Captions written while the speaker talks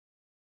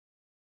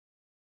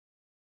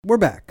We're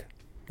back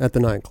at the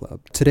nightclub.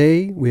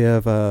 Today we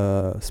have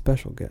a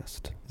special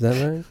guest. Is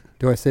that right?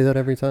 Do I say that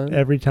every time?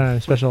 Every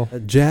time, special.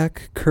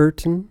 Jack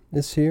Curtin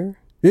is here.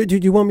 Do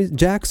you want me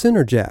Jackson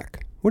or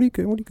Jack? What do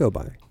you go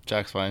by?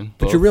 Jack's fine.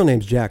 But your real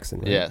name's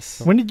Jackson, right?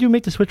 Yes. When did you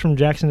make the switch from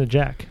Jackson to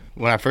Jack?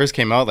 When I first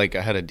came out, like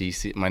I had a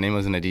DC. My name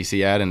was in a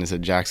DC ad, and it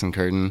said Jackson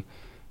Curtin,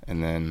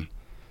 and then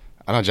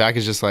I don't know. Jack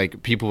is just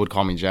like people would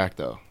call me Jack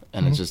though,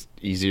 and it's just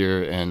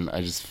easier. And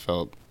I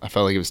felt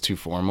like it was too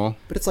formal.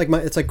 But it's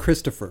like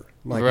Christopher.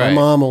 Like Right. my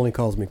mom only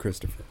calls me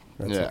Christopher.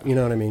 That's Yeah. it. You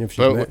know what I mean? If she's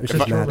But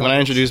mad, when I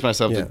introduce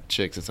myself Yeah. to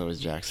chicks, it's always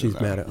Jackson.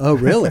 she's mad at. Oh,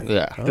 really?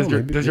 Yeah. Oh,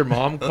 Does your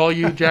mom call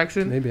you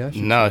Jackson? Maybe I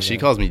should. No, say she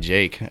that. calls me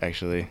Jake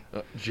actually,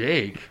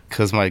 Jake.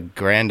 because my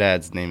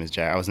granddad's name is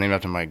Jack. I was named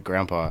after my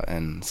grandpa,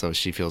 and so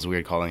she feels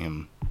weird calling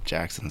him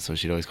Jackson, so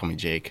she'd always call me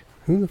Jake.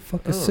 Who the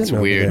fuck is Oh, sitting It's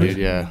over weird, there? dude.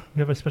 Yeah. We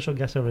have a special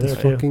guest over This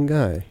there, too. fucking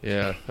guy.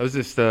 Yeah, I was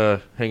just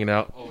hanging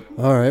out.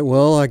 All right.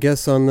 Well, I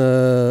guess on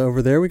the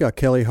over there we got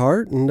Kelly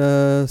Hart,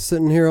 and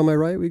sitting here on my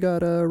right we got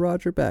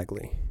Roger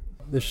Bagley.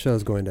 This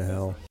show's going to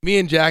hell. Me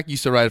and Jack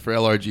used to ride for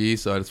LRG,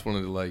 so I just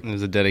wanted to It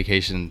was a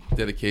dedication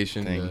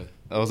dedication. thing.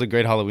 That was a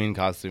great Halloween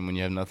costume when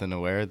you have nothing to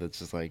wear. That's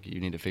just like you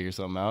need to figure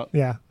something out.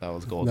 Yeah. That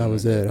was golden. That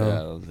was it, huh? Yeah,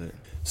 that was it.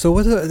 So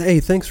hey,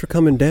 thanks for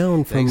coming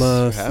down from Thanks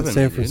for having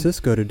San me, dude.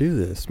 Francisco to do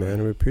this,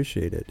 man. We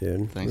appreciate it,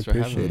 dude. Thanks we for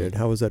having appreciate me. it.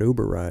 How was that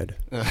Uber ride?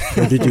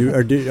 Or did you?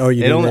 I'll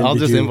did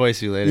just you-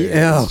 invoice you later.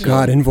 Yeah, oh It's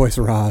God, chill. invoice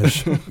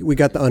Raj. We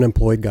got the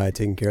unemployed guy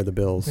taking care of the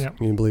bills. Yeah.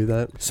 Can you believe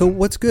that? So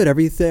what's good?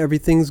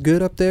 Everything's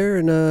good up there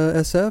in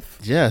SF?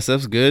 Yeah,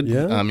 stuff's good.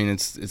 Yeah? I mean,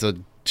 it's a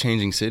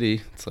changing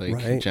city. It's like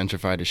Right.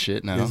 gentrified as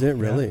shit now. Is it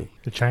really?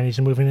 The Chinese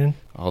are moving in.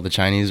 All the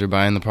Chinese are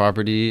buying the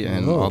property,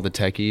 and Oh. all the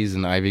techies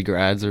and Ivy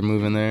grads are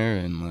moving there,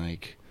 and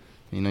like,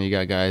 you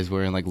got guys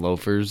wearing like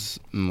loafers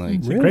and like,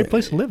 It's a Really? great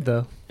place to live,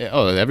 though.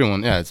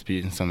 everyone. Yeah, it's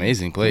an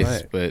amazing place,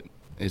 Right. but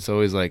it's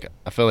always like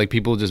I felt like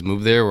people just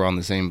moved there, were on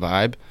the same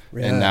vibe,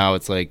 Yeah. and now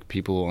it's like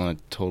people on a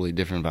totally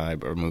different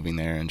vibe are moving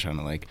there and trying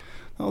to like,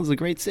 oh, it's a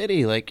great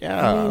city. Like,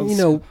 yeah, I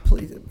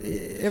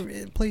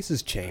mean,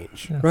 places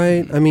change, Yeah.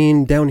 right? I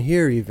mean, down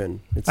here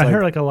even. It's I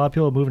heard like a lot of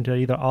people are moving to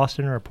either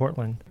Austin or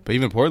Portland. But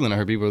even Portland, I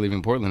heard people are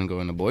leaving Portland and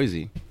going to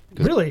Boise.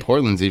 'Cause Really?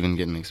 Portland's even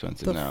getting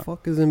expensive the now.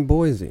 fuck is in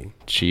Boise?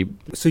 Cheap.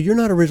 So you're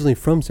not originally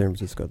from San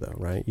Francisco, though,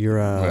 right? You're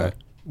Right.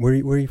 where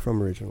are you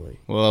from originally?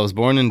 Well, I was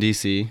born in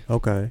D.C.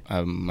 Okay.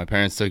 My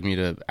parents took me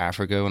to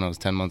Africa when I was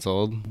 10 months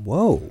old.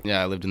 Whoa.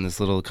 Yeah, I lived in this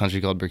little country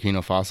called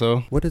Burkina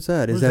Faso. What is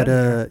that? Is Where's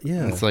that that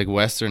yeah? It's like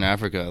Western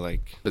Africa.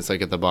 Like it's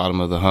like at the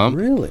bottom of the hump.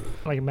 Really?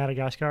 Like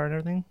Madagascar and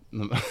everything.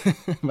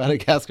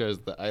 Madagascar is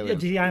the Yeah, island.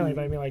 the island,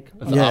 but I mean like...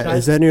 Yeah. outside.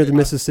 Is that near the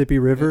Mississippi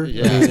River?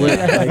 Yeah.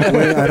 I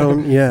mean, I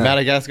don't. Yeah.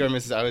 Madagascar,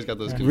 Mississipippi. I always got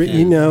those confused.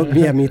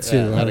 Yeah, me too.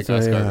 Yeah,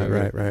 Madagascar Yeah,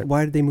 River. right.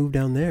 Why did they move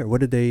down there? What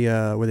did they?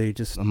 Were they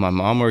just? My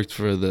mom worked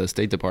for the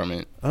State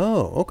Department.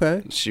 Oh,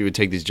 okay. She would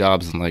take these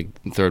jobs in like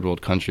third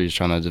world countries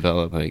trying to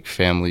develop like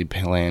family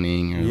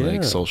planning or Yeah.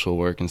 like social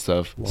work and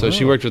stuff. So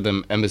she Wow. worked with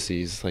the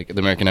embassies, like the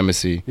American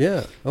Embassy.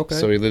 Yeah. Okay.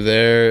 So we lived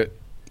there,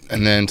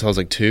 and then until I was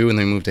like 2, and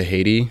then we moved to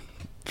Haiti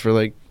for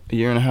like a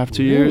year and a half,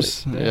 2 Really?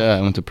 years. Yeah,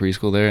 I went to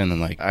preschool there, and then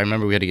like I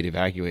remember we had to get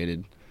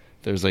evacuated.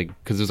 There was like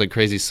because there was like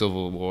crazy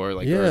civil war,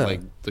 like Yeah. or, like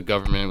the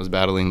government was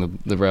battling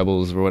the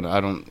rebels or what. I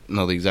don't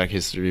know the exact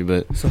history,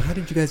 but So how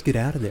did you guys get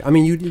out of there? I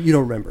mean, you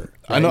don't remember.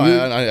 I know You,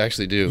 I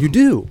actually do. you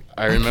do.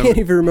 I remember can't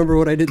even remember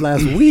what I did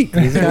last week.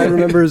 This guy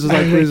remembers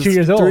like You're was 2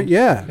 years old.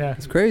 Yeah, Yeah.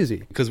 it's crazy.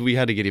 because we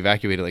had to get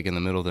evacuated like in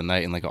the middle of the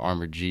night in like an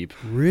armored jeep.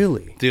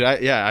 Really? Dude,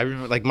 I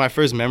remember like my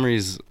first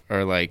memories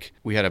are like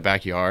we had a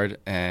backyard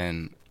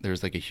and there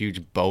was like a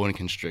huge boa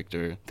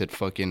constrictor that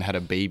fucking had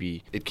a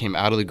baby. It came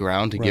out of the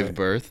ground to Right. give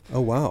birth.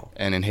 Oh wow.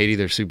 And in Haiti,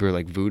 they're super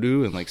like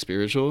voodoo and like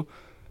spiritual.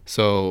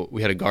 So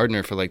we had a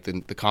gardener for like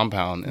the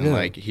compound, and Yeah.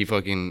 like he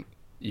fucking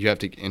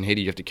in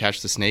Haiti you have to catch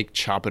the snake,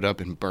 chop it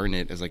up, and burn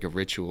it as like a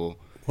ritual.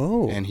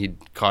 Whoa. And he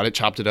caught it,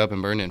 chopped it up,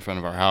 and burned it in front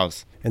of our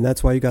house. And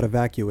that's why you got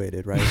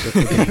evacuated, right?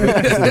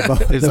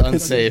 It's It's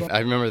unsafe. I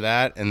remember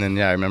that, and then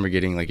I remember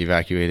getting like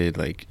evacuated,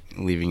 like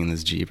leaving in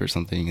this jeep or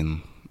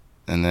something,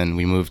 and then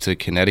we moved to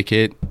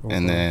Connecticut, Okay.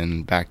 and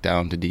then back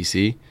down to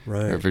D.C.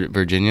 Right. or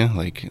Virginia.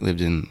 Like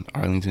lived in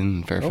Arlington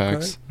and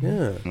Fairfax. Okay.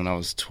 Yeah. When I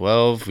was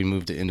 12, we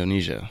moved to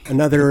Indonesia.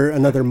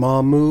 Another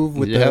mom move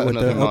with Yeah, the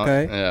another mom,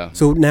 okay. yeah.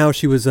 So now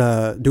she was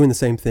doing the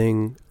same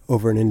thing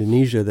over in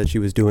Indonesia that she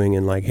was doing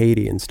in like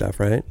Haiti and stuff,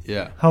 right?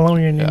 Yeah. How long were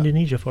you in Yeah.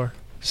 Indonesia for?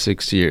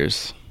 6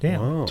 years, Damn.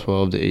 Wow.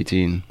 12 to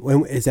 18.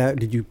 When is that?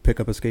 Did you pick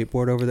up a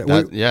skateboard over there?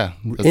 Yeah.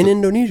 In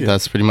Indonesia.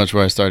 That's pretty much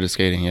where I started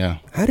skating, yeah.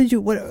 How did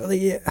you?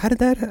 How did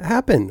that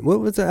happen?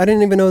 What was? I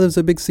didn't even know there was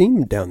a big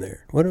scene down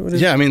there. What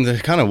is? Yeah, I mean, there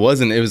kind of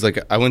wasn't. It was like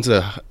I went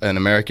to an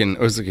American,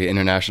 it was like an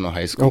international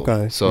high school.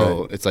 Okay,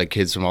 So right. it's like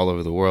kids from all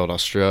over the world,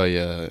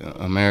 Australia,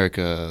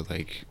 America,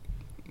 like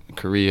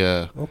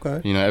Korea,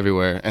 Okay.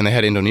 everywhere. And they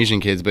had Indonesian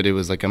kids, but it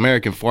was like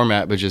American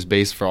format, but just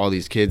based for all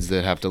these kids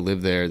that have to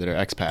live there that are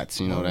expats,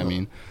 you know what I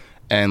mean?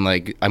 And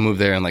like I moved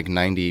there in like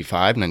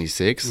 95,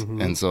 96.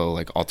 And so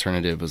like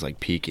alternative was like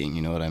peaking,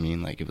 you know what I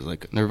mean? Like it was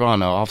like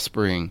Nirvana,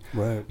 Offspring,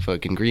 Right.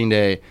 fucking Green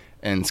Day.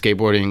 and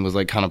skateboarding was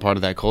like kind of part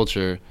of that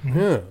culture.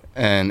 Yeah.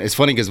 And it's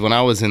funny because when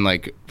I was in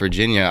like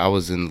Virginia, I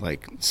was in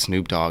like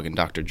Snoop Dogg and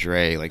Dr.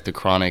 Dre, like the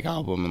Chronic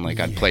album, and like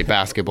I'd play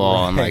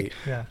basketball and like,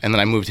 Yeah. and then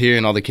I moved here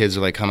and all the kids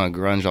are like kind of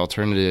grunge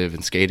alternative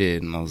and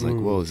skated, and I was like,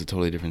 whoa, it's a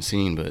totally different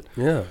scene, but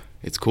Yeah.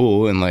 it's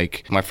cool. And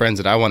like my friends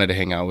that I wanted to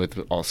hang out with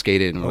all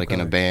skated and were like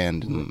in a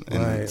band, and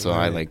Right, so I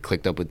right. like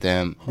clicked up with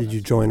them. Did you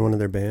join one of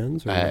their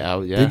bands? Or?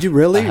 Yeah. Did you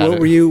really? I had What it.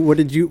 were you? What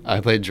did you?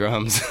 I played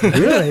drums.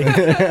 Really?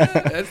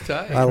 That's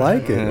tight. I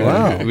like it.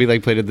 Wow. We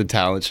like played at the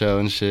talent show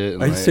and shit.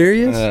 And, Are you like,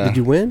 serious? Did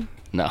you win?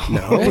 No.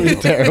 No?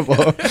 Terrible.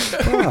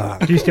 Fuck.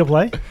 Do you still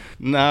play?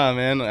 Nah,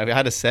 man. I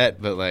had a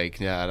set, but like,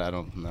 yeah, I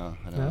don't know.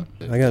 I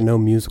don't. I got no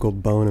musical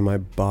bone in my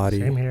body.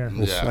 Same here.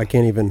 Yeah. I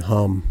can't even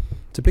hum.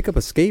 To pick up a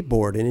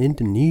skateboard in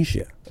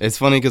Indonesia. It's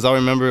funny because I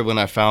remember when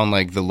I found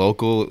like the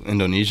local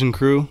Indonesian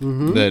crew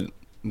that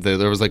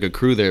there was like a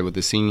crew there with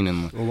the scene,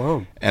 and Oh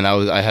wow. and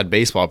I had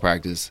baseball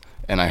practice,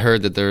 and I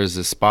heard that there was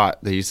a spot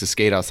they used to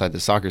skate outside the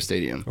soccer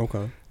stadium.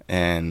 Okay.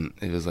 And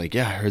it was like,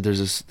 yeah, I heard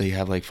they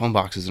have like phone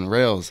boxes and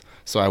rails.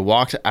 So I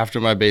walked after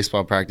my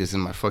baseball practice in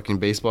my fucking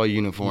baseball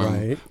uniform,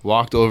 Right.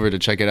 walked over to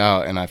check it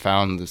out, and I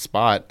found the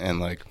spot and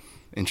like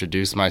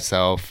introduced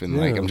myself, and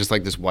like Yeah. I'm just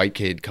like this white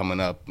kid coming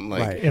up,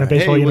 like Right. In a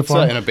baseball hey, what's uniform?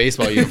 up? In a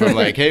baseball uniform,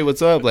 like, hey,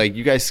 what's up? Like,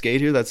 you guys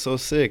skate here? That's so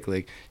sick.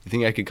 Like, you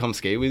think I could come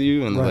skate with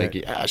you? And they're Right.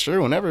 like, yeah,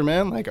 sure, whenever,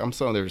 man. Like,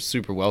 they're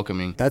super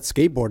welcoming. That's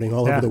skateboarding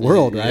all Yeah. over the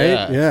world, right?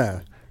 Yeah. Yeah.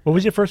 What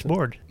was your first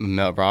board?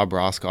 Rob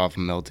Roscoff,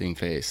 Melting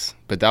Face.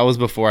 But that was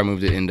before I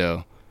moved to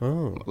Indo.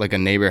 Oh. Like a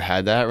neighbor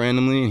had that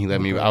randomly, and he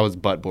let me. I was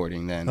butt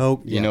boarding then.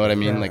 Oh, you yeah. know what I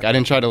mean? Yeah. Like I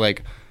didn't try to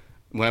like.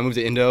 When I moved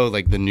to Indo,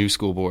 like the new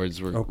school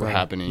boards were Okay.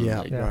 happening. Yeah.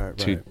 like,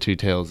 Right. two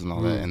tails and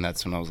all that, and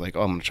that's when I was like,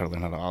 oh, I'm gonna try to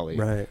learn how to ollie.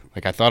 Right.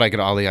 Like I thought I could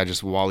ollie, I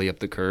just wally up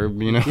the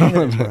curb, you know?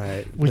 Yeah,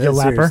 right. Was you a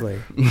lapper? Seriously.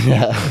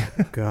 Yeah.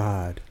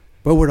 God.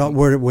 But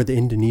were the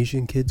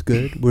Indonesian kids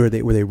good? Were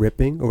they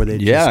ripping, or were they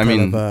just Yeah, I kind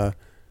mean- of,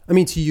 I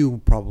mean, to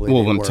you probably.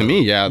 Well, they to were.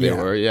 me, yeah, they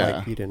were. Yeah.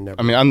 Like, you didn't never.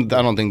 I mean,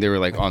 I don't think they were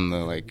like on the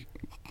like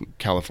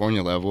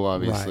California level,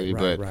 obviously,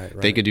 Right, but right,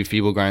 they right. could do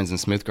feeble grinds and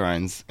Smith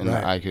grinds, and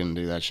Right. I couldn't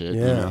do that shit.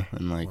 Yeah. You know?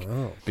 And like,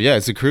 Wow. but yeah,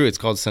 it's a crew. It's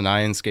called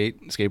Senayan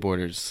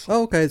Skateboarders.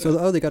 Oh, okay.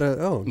 So, they got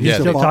a. Yeah.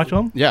 Still talk to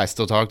him? Yeah, I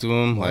still talk to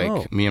them. Wow.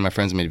 Like me and my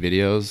friends made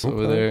videos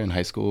over Okay. there in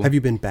high school. Have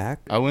you been back?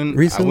 I went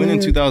recently?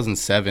 in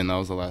 2007. That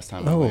was the last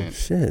time I Oh went.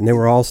 shit! And they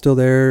were all still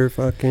there,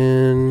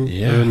 fucking.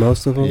 Yeah. or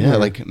most of them. Yeah, or-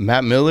 like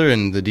Matt Miller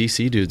and the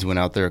DC dudes went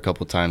out there a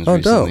couple times Oh,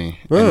 dope. recently,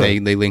 Yeah.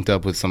 and they linked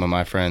up with some of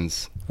my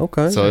friends.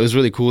 Okay. So it was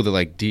really cool that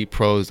like deep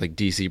pros, like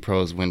DC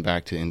pros, went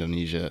back to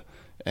Indonesia,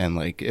 and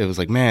like it was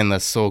like, man,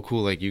 that's so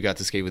cool. Like you got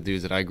to skate with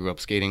dudes that I grew up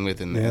skating with,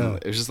 and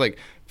it was just like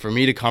for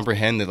me to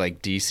comprehend that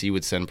like DC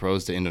would send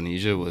pros to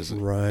Indonesia was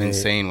Right.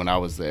 insane when I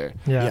was there.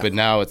 Yeah. But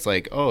now it's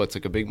like, oh, it's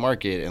like a big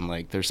market, and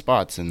like there's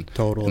spots, and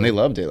Totally. and they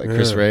loved it. Like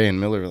Chris Yeah. Ray and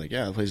Miller were like,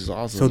 yeah, the place is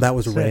awesome. So that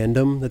was Sick.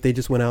 random that they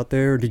just went out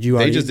there, or did you? they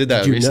already- just did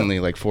that you know- recently,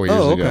 like 4 years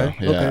Oh, ago. okay.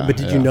 Yeah, Okay. But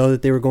did yeah. you know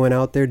that they were going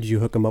out there? Did you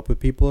hook them up with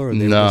people, or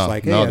they were No, just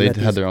like, hey, no, I they met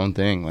had these- their own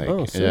thing. Like,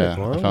 Oh, sick. yeah,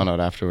 Wow. I found out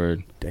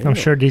afterward. Damn. I'm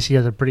sure DC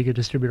has a pretty good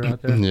distributor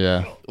out there.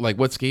 Yeah. Like,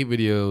 what skate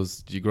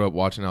videos did you grow up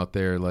watching out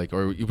there? Like,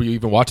 or were you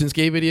even watching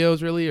skate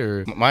videos really?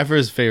 Or My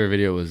first favorite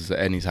video was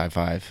Edney's High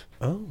Five.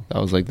 Oh,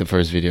 That was like the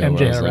first video MJ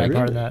where I was had a like,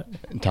 part of that.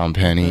 Tom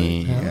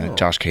Penny, Oh.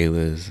 Josh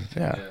Kalis,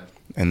 yeah.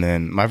 And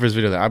then my first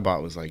video that I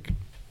bought was like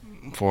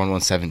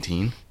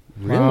 4-on-1-17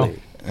 really? Wow.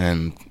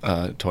 and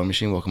Toy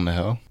Machine, Welcome to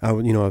Hell. I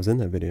was in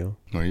that video.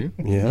 Were you?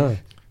 Yeah,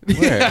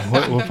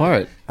 Where? what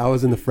part? I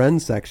was in the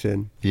friends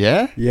section.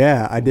 Yeah?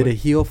 Yeah, I did a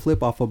heel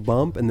flip off a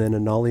bump and then a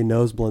nollie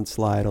nose blunt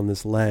slide on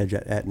this ledge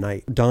at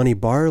night. Donnie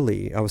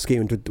Barley, I was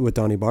skating with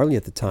Donnie Barley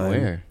at the time.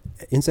 Where?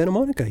 In Santa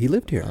Monica. He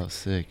lived here. Oh,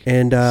 sick.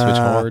 And Switch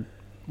hard.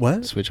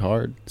 What? Switch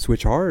hard.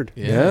 Switch hard.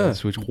 Yeah. Yeah.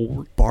 Switch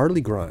hard.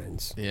 Barley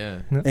grinds.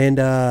 yeah, And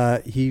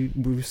we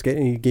were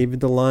skating. He gave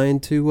the line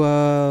to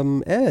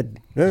Ed.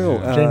 No,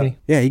 Jamie.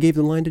 Yeah, he gave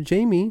the line to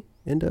Jamie,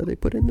 and they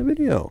put it in the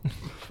video.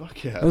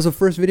 Fuck yeah. That was the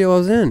first video I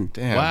was in.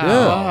 Damn. wow,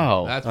 Yeah.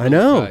 Wow. That's I really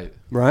know, tight.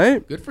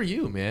 right? Good for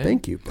you, man.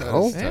 Thank you, bro.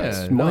 That's- It's yeah, no,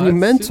 that's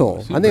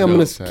monumental. super, I think I'm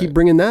going super to keep dope.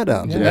 bringing that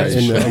up Yeah, in that's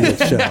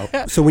the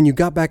show. So when you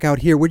got back out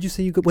here, where'd you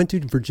say you went to?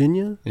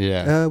 Virginia?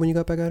 Yeah. When you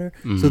got back out here?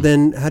 Mhm. So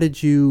then how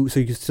did you, so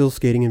you're still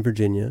skating in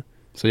Virginia?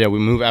 So yeah, we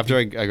moved after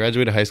I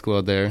graduated high school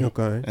out there.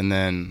 Okay. And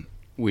then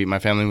my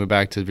family went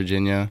back to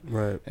Virginia.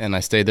 Right. And I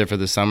stayed there for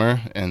the summer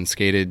and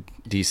skated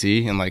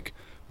DC and like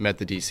met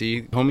the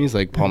DC homies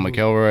like Paul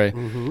McElroy.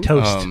 Mm-hmm.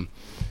 Toast.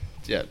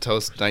 Yeah,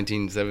 Toast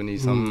 1970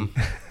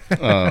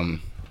 something.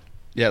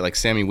 Yeah, like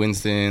Sammy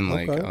Winston,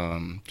 like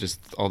Okay. just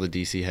all the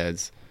DC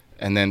heads.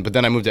 And then but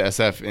then I moved to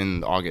SF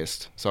in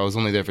August. So I was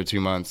only there for 2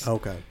 months.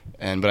 Okay.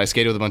 But I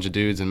skated with a bunch of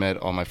dudes and met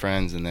all my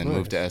friends and then Nice.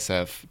 moved to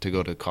SF to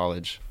go to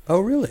college. Oh,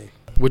 really?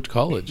 Which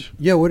college?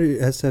 Yeah, what are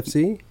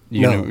SFC?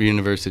 No.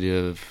 University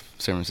of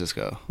San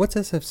Francisco. What's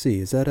SFC?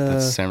 Is that a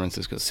That's San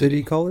Francisco city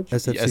City. college?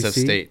 SFCC? SF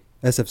State.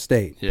 SF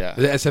State. Yeah.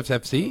 The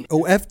SFFC?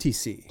 Oh,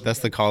 FTC. That's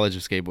the college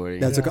of skateboarding.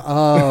 That's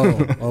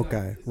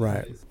okay,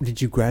 right.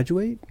 Did you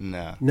graduate?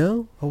 Nah.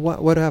 No. Oh,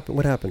 what happened?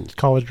 What happened?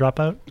 College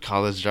dropout.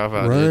 College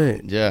dropout.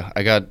 Right. Dude. Yeah.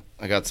 I got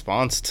I got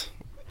sponsored.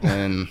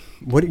 And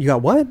What you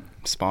got? What?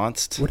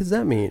 sponsored. What does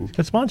that mean?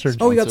 It's sponsored.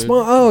 Oh, you got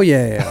Sponsored. Oh,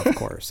 yeah, of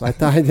course. I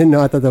didn't know.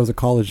 I thought that was a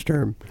college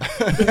term.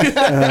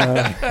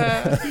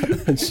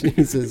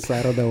 Jesus,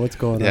 I don't know what's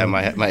going Yeah, on.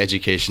 my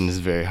education is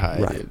very high.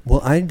 Right. Dude.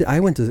 Well, I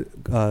went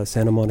to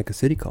Santa Monica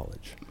City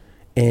College,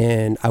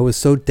 and I was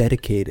so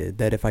dedicated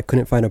that if I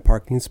couldn't find a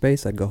parking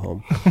space, I'd go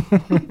home.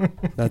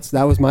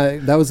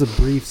 That was a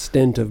brief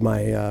stint of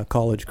my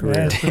college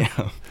career.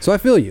 Yeah. So I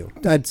feel you.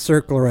 I'd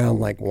circle around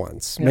like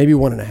once, maybe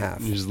 1.5.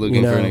 You're just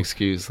looking for an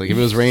excuse. Like if it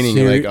was raining,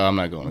 you're like, oh, I'm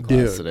not going to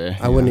class today.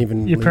 I wouldn't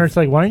even. Your leave. parents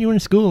are like, why aren't you in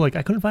school? Like,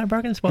 I couldn't find a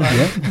parking spot.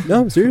 Yeah.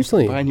 No,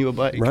 seriously. Buying you a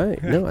bike.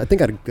 Right. No, I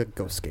think I'd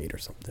go skate or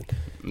something.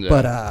 Yeah.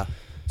 But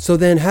so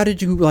then how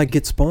did you like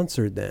get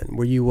sponsored then?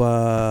 Were you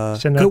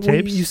Send out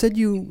tapes? You said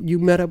you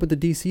met up with the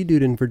DC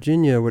dude in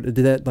Virginia. Did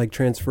that like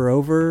transfer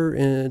over?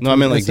 No, I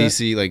meant like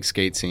DC, like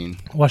skate scene.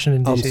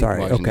 Washington, I'm D.C. sorry.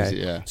 Washington, Okay.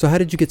 DC, yeah. So how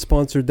did you get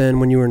sponsored then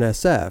when you were in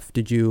SF?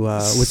 Did you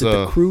was it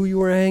the So- crew you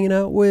were hanging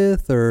out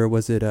with, or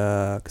was it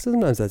because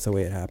sometimes that's the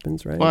way it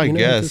happens, right? Well, I You know,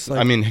 guess. just like-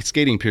 I mean,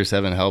 skating Pier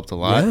 7 helped a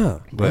lot. Yeah,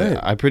 But right.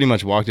 I pretty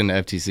much walked into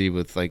FTC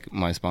with like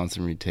my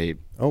sponsoring tape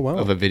Oh wow,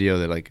 of a video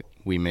that like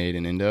we made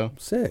in Indo.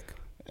 sick.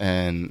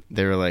 And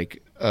they were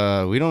like,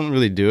 we don't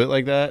really do it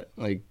like that.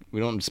 Like we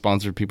don't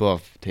sponsor people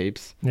off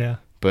tapes. Yeah.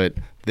 But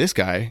this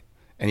guy,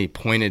 and he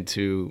pointed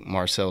to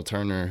Marcel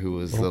Turner, who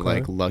was the Okay.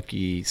 like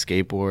Lucky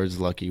Skateboards,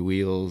 Lucky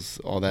Wheels,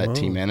 all that Oh.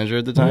 team manager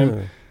at the time.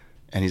 Yeah.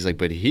 And he's like,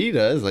 but he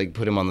does, like,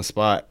 put him on the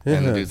spot.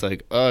 And the Yeah. dude's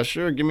like,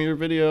 sure, give me your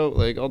video.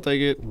 Like, I'll take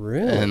it.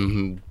 Really?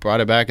 And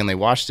brought it back, and they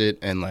watched it.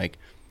 And, like,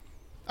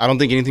 I don't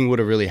think anything would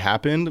have really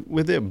happened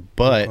with it.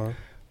 But Okay.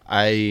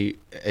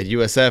 at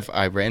USF,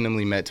 I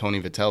randomly met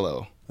Tony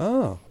Vitello.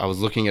 Oh, I was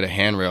looking at a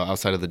handrail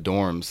outside of the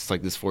dorms. It's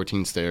like this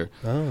 14 stair.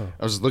 oh,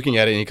 I was just looking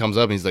at it, and he comes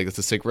up, and he's like, "That's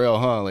a sick rail,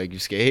 huh? Like, you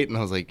skate?" And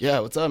I was like, "Yeah,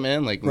 what's up,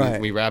 man?" Like,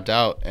 Right. we rapped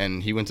out,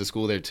 and he went to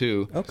school there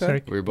too. okay.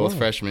 Sick. We were both Wow.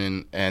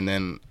 freshmen, and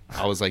then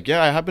I was like,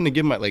 "Yeah, I happened to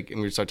give my like,"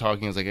 and we started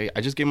talking. I was like, "Hey, I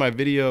just gave my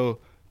video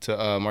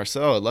to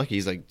Marcel at Lucky."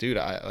 He's like, "Dude,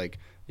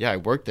 I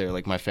work there.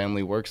 Like, my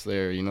family works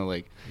there. You know,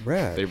 like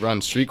Rad. they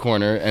run street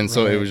corner." And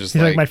so Right. it was just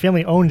He's like, my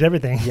family owns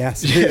everything.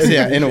 Yes.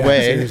 yeah, in a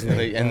way. seriously.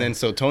 Like, and then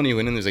so Tony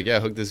went in there, was like, "Yeah,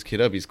 hook this kid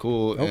up. He's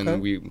cool." Okay.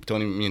 And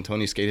me and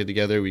Tony skated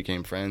together. We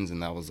became friends,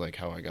 and that was like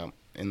how I got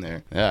in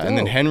there. Yeah, and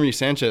then Dope. Henry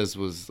Sanchez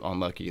was on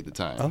Lucky at the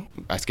time.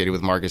 Oh. I skated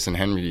with Marcus and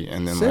Henry,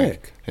 and then Sick.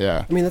 like,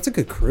 yeah, I mean, that's a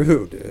good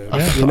crew, dude.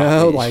 Yeah. You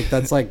know, like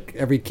that's like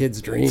every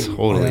kid's dream.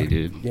 totally, Yeah.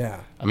 dude. Yeah.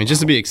 I mean, just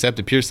to be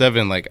accepted, Pier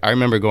 7, like, I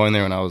remember going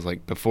there when I was,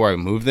 like, before I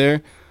moved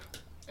there,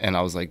 and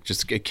I was, like,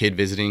 just a kid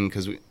visiting,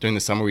 because during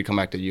the summer we'd come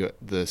back to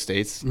the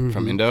States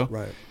from Indo,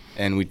 Right.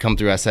 and we'd come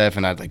through SF,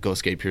 and I'd, like, go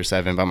skate Pier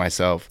 7 by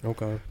myself,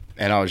 Okay.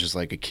 and I was just,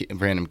 like, a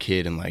random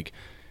kid, and, like,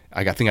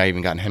 I think I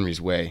even got in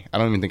Henry's way. I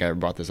don't even think I ever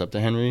brought this up to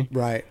Henry,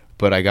 Right.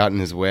 but I got in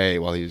his way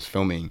while he was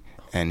filming,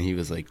 and he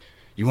was like,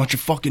 "You want your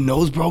fucking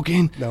nose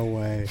broken?" No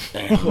way.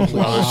 And I was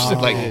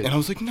just like, and I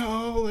was like,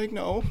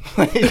 no.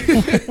 and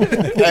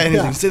he's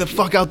like, "Stay the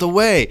fuck out the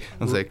way."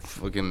 I was like,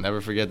 fucking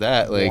never forget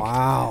that. Like,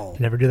 Wow.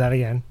 Never do that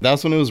again.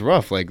 that's when it was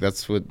rough. Like,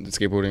 that's what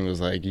skateboarding was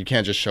like. You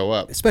can't just show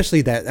up.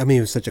 Especially that. I mean,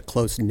 it was such a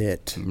close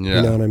knit. You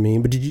Yeah. know what I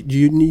mean? But did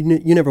you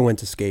never went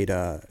to skate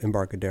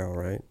Embarcadero,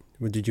 right?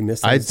 Or did you miss?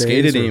 Those I'd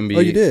skated days, or- EMB. Oh,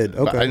 you did.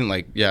 But Okay. I didn't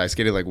I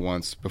skated like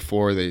once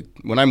before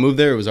when I moved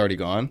there, it was already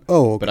gone.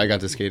 Oh, okay. But I got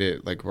to skate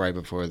it like right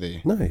before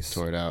they Nice.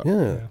 tore it out.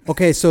 Yeah.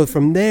 Okay, so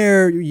from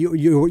there,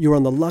 you were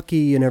on the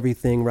Lucky and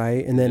everything,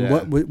 right? And then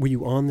Yeah. what were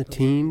you on the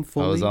team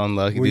fully? I was on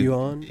Lucky. Were Did you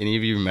on? any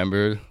of you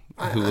remember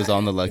who was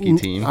on the Lucky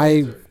team?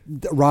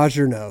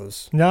 Roger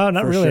knows. No,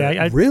 not For really. sure.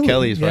 I Really?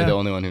 Kelly's probably Yeah. the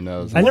only one who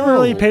knows. I never Whoa.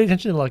 really paid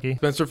attention to Lucky.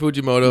 Spencer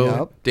Fujimoto,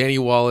 Yep. Danny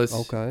Wallace,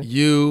 Okay.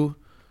 you,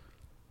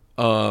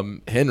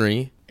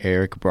 Henry.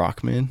 Eric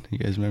Brockman. You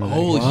guys remember that?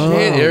 Holy Wow,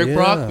 shit, Eric yeah.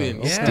 Brockman.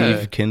 Okay. Yeah.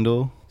 Steve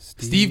Kindle.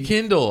 Steve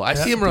Kindle. I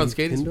see him around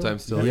skating Kindle?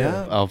 sometimes still.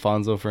 Yeah.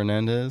 Alfonso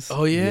Fernandez.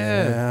 Oh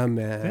yeah. Yeah,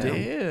 man.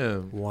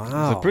 Damn.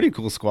 Wow. It's a pretty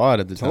cool squad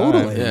at the time.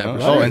 Totally. you Yeah, know?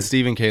 for Oh, sure. and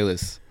Stephen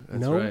Kalis.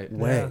 That's no right.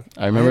 way.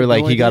 I remember had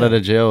like no he got idea. out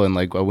of jail and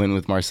like I went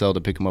with Marcel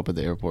to pick him up at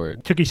the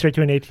airport. Took you straight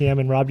to an ATM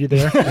and robbed you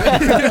there.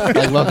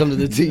 Like, welcome to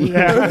the team.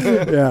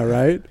 Yeah. Yeah,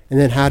 right. And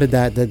then how did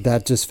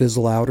that just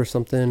fizzle out or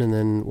something? And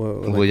then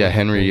Well, yeah,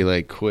 Henry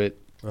like quit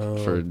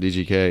for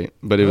DGK,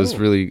 but it was Oh.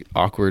 really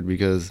awkward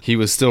because he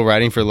was still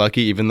riding for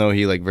Lucky even though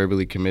he like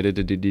verbally committed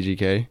to do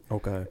DGK,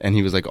 Okay. and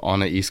he was like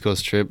on an East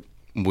Coast trip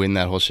when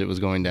that whole shit was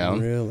going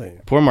down. Really?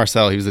 Poor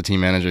Marcel, he was the team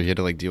manager. He had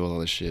to like deal with all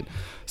this shit.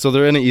 So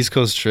they're in an East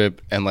Coast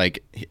trip, and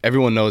like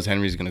everyone knows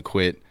Henry's gonna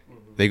quit.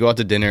 They go out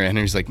to dinner, and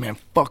Henry's like, "Man,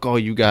 fuck all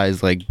you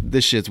guys. Like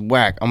this shit's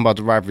whack. I'm about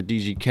to ride for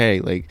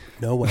DGK." Like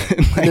No way.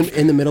 Like-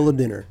 in the middle of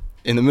dinner.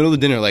 in the middle of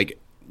the dinner, like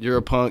you're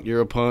a punk,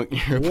 you're a punk,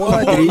 you're a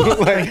What? punk.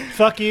 Like,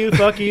 Fuck you.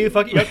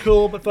 You're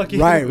cool, but fuck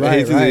you. Right.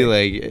 basically,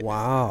 like,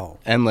 Wow.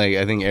 and like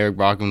I think Eric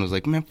Brockman was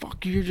like, "Man,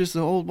 fuck you, you're just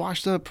an old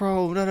washed up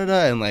pro." Da da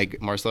da. And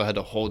like Marcel had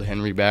to hold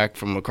Henry back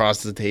from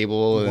across the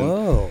table. And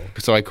Whoa.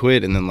 so I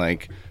quit, and then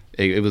like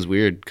it was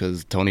weird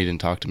because Tony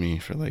didn't talk to me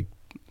for like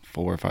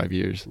 4 or 5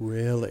 years.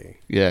 Really?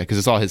 Yeah, because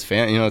it's all his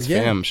fam. You know, it's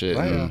Yeah, fam shit.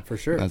 right, and for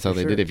sure, That's how for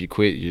they sure. did it. If you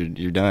quit,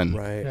 you're done.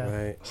 Right,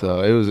 Yeah. right.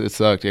 So it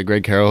sucked. Yeah,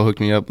 Greg Carroll hooked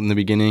me up in the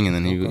beginning, and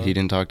then Okay. he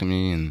didn't talk to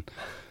me, and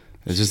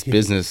it's just Yeah.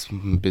 business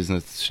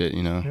shit,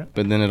 you know. Yeah.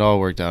 But then it all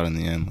worked out in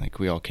the end. Like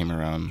we all came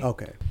around.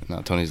 Okay. Now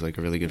Tony's like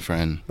a really good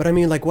friend. But I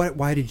mean, like,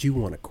 why did you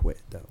want to quit,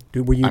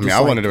 though? Were you I mean, just I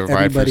like wanted to ride for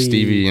everybody-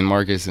 Stevie and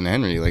Marcus and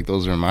Henry. Like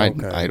those are my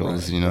Okay,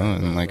 idols, right, you know. right,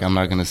 and right, like right, I'm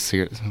not gonna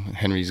sit.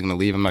 Henry's gonna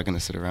leave. I'm not gonna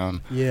sit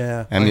around.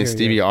 Yeah. I mean, hear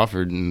Stevie you.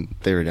 offered and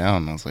they were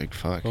down. I was like,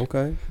 fuck.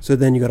 Okay. So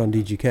then you got on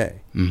DGK.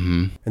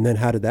 Mm-hmm. And then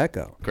how did that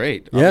go?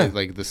 Great. Yeah.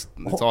 Like this,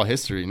 it's all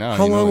history now.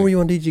 How you know, long like, were you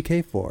on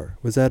DGK for?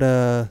 Was that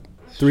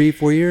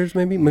 3-4 years,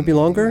 maybe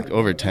longer?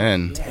 Over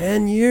 10.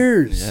 10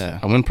 years. Yeah.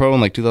 I went pro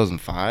in like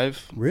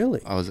 2005.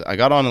 Really? I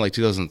got on in like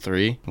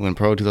 2003. I went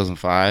pro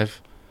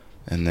 2005.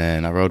 And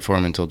then I rode for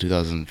him until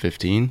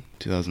 2015,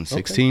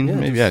 2016, Okay, yeah,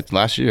 maybe. Yeah,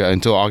 last year,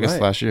 until August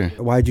Right. last year.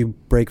 Why'd you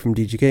break from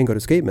DGK and go to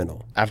Skate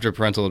Mental? After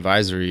parental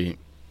advisory,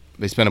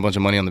 they spent a bunch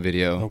of money on the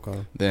video.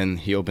 Okay. Then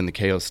he opened the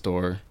KO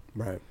store.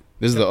 Right.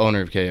 This is the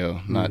owner of KO,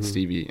 not Mhm.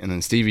 Stevie. And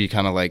then Stevie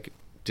kind of like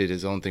did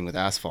his own thing with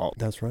asphalt.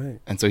 That's right.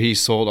 And so he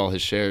sold all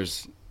his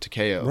shares to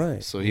KO.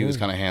 Right, So he was yeah.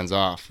 kind of hands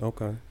off.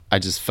 Okay. I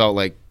just felt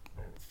like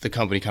the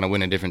company kind of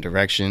went a different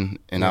direction,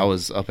 and Yeah. I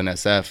was up in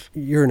SF.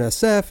 You're in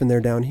SF and they're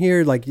down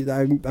here. Like,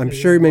 I'm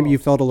sure maybe you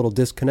felt a little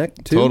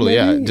disconnect too. Totally,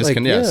 yeah. maybe?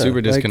 Like, Super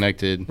like-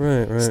 disconnected.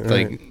 Right, right, right.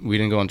 Like, we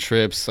didn't go on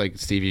trips. Like,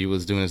 Stevie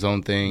was doing his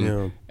own thing.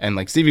 Yeah. And,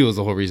 like, Stevie was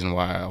the whole reason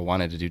why I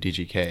wanted to do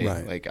DGK.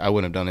 Right. Like, I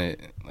wouldn't have done it,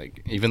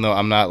 like, even though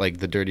I'm not, like,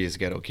 the dirtiest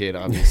ghetto kid,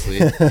 obviously.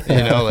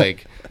 You know,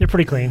 like, You're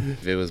pretty clean.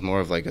 if it was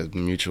more of, like, a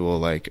mutual,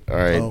 like, all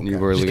right, Okay. you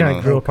were Just gonna- kind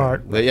of grew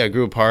apart. Yeah,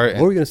 grew apart.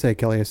 What were you gonna say,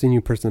 Kelly? I seen you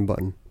pressing the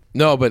button.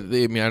 No, but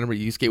I mean, I remember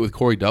you skate with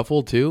Corey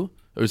Duffel too.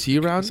 Or was he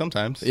around?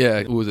 Sometimes.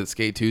 Yeah. Was it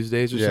Skate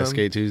Tuesdays or Yeah, something?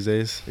 Skate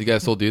Tuesdays. You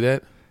guys still do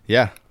that?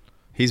 Yeah.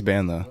 He's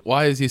banned, though.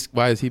 Why is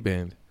he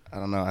banned? I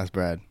don't know. Ask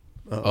Brad.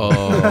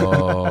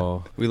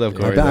 Oh. We love I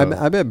Corey, bet, though.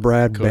 I bet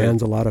Brad Corey.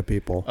 bans a lot of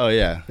people. Oh,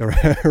 yeah.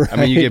 Right? I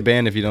mean, you get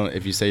banned if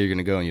you say you're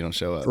gonna go and you don't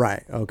show up.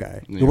 Right.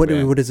 Okay. You're What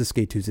banned. what is a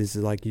skate Tuesday? Is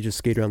it like you just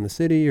skate around the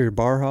city or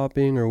bar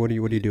hopping or what do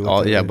you do? All,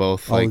 What's yeah, it?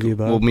 both. All Like of the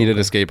above? we'll meet at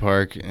Okay. a skate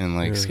park and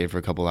like Yeah. skate for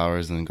a couple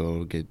hours and then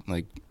go get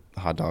like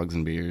hot dogs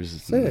and beers.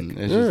 Sick. And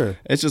Yeah.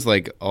 it's just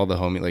like all the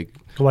homie like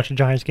Go watch a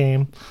Giants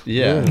game.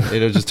 yeah, Yeah.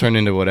 it'll just turn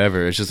into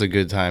whatever. It's just a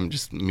good time.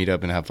 Just meet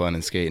up and have fun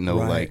and skate. No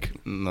Right.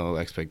 no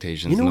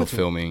expectations. You know no what's-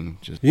 filming.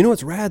 Just You know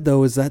what's rad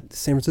though is that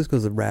San Francisco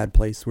is a rad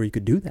place where you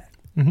could do that.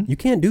 Mhm. You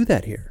can't do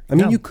that here. I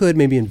mean, No. you could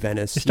maybe in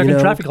Venice. You're stuck you in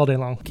know? traffic all day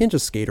long. You can't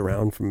just skate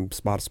around from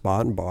spot to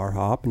spot and bar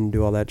hop and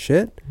do all that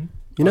shit. Mm-hmm.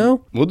 You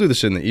know? we'll do the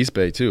shit in the East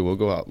Bay too. We'll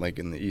go out like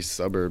in the east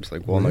suburbs,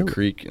 like Walnut Really?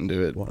 Creek, and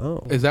do it.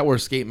 Wow. Is that where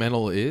Skate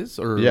Mental is?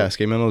 Or Yeah,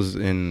 Skate Mental's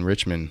in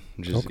Richmond,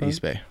 which is Okay.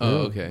 East Bay.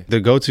 Oh, okay. The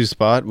go-to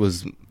spot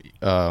was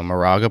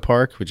Moraga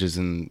Park, which is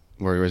in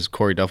where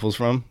Corey Duffel's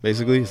from.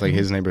 Basically, it's like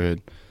his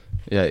neighborhood.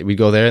 Yeah, we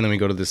go there and then we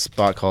go to this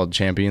spot called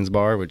Champions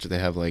Bar, which they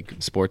have like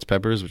sports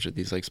peppers, which are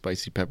these like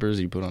spicy peppers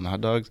you put on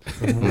hot dogs.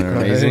 And they're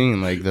Okay. amazing,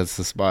 and like that's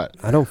the spot.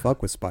 I don't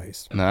fuck with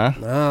spice. Nah,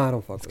 Nah, I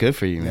don't fuck it's with good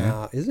for you, man.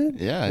 Nah, is it?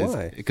 Yeah,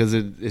 Why? because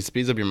it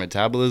speeds up your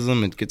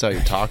metabolism. It gets out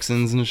your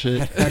toxins and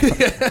shit.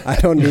 I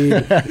don't need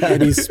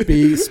any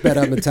sped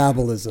up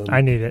metabolism.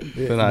 I need it.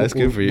 But nah, it's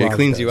good for you. It Roz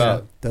cleans does. you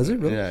out. Does it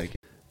really? Yeah,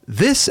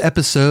 This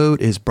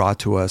episode is brought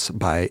to us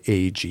by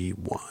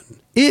AG1.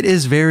 It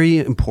is very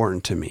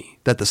important to me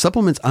that the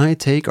supplements I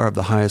take are of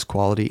the highest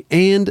quality,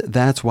 and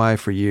that's why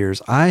for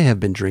years I have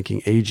been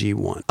drinking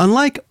AG1.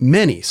 Unlike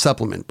many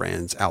supplement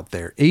brands out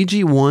there,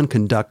 AG1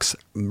 conducts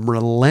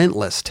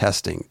relentless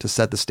testing to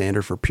set the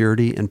standard for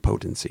purity and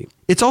potency.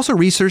 It's also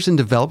researched and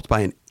developed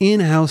by an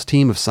in-house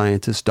team of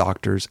scientists,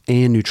 doctors,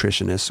 and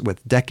nutritionists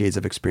with decades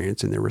of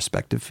experience in their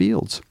respective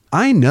fields.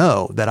 I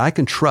know that I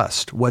can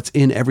trust what's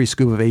in every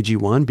scoop of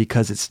AG1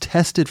 because it's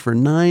tested for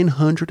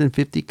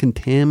 950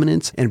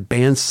 contaminants and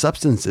banned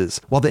substances,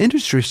 while the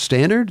industry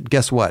standard,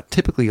 guess what,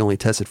 typically only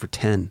tested for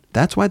 10.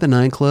 That's why the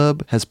 9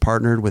 Club has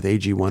partnered with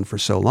AG1 for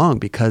so long,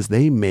 because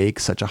they make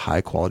such a high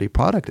quality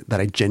product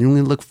that I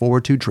genuinely look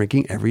forward to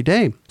drinking every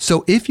day.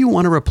 So if you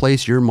want to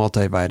replace your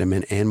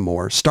multivitamin and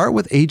more, start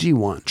with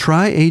AG1.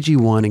 Try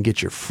AG1 and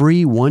get your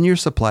free 1-year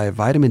supply of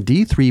vitamin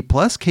D3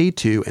 plus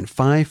K2 and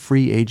 5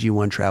 free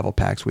AG1 travel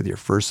packs with your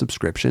first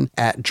subscription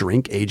at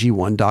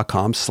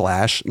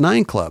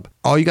drinkag1.com/9club.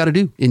 All you got to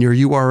do in your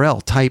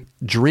URL, type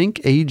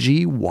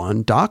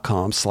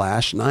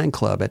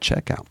drinkag1.com/9club at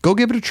checkout. Go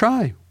give it a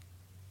try.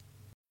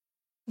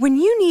 When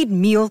you need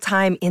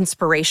mealtime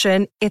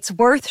inspiration, it's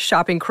worth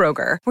shopping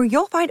Kroger, where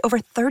you'll find over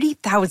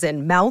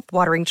 30,000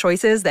 mouth-watering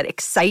choices that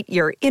excite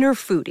your inner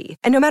foodie.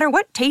 And no matter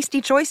what tasty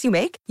choice you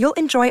make, you'll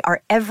enjoy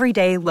our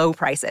everyday low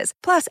prices,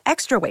 plus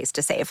extra ways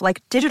to save,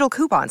 like digital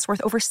coupons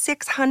worth over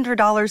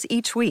 $600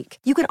 each week.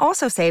 You can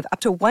also save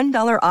up to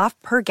 $1 off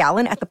per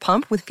gallon at the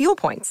pump with fuel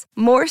points.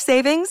 More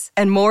savings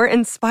and more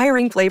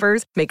inspiring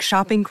flavors make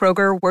shopping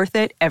Kroger worth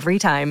it every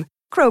time.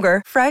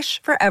 Kroger,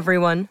 fresh for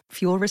everyone.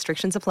 Fuel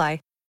restrictions apply.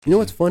 You know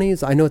what's funny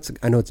is I know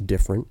it's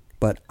different,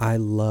 but I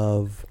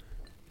love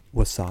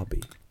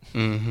wasabi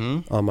Mm-hmm.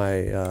 on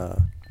my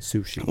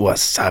sushi.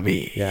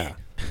 Wasabi. Yeah,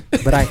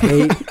 but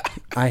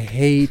I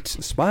hate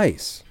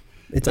spice.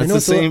 It's That's I know the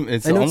it's same. A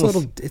It's little,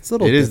 almost. it's a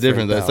little. It is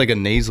different though. though. It's like a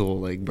nasal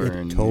like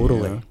burn.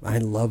 Totally. you know? I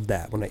love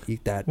that when I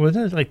eat that. Well,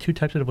 there's like 2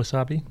 types of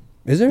wasabi.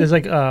 Is there? There's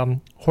like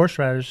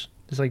horseradish.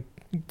 It's like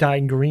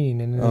dyed green,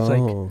 and it's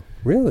like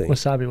really?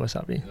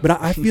 wasabi. But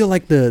I feel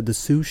like the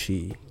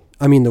sushi,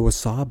 I mean the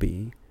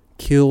wasabi,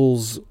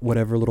 kills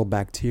whatever little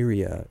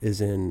bacteria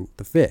is in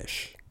the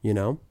fish. You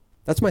know,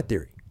 that's my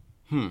theory.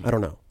 I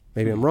don't know.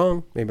 Maybe I'm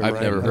wrong. Maybe I'm I've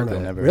right. never I don't heard know.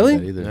 that. Never Really?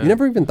 heard that either. You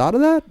never even thought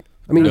of that?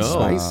 I mean, it's No.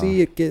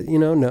 spicy. It get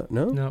no.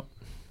 No.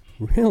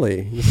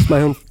 Really? This is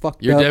my own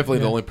fucked You're up. definitely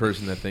the only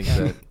person that thinks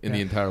that in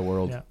the entire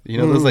world. Yeah. You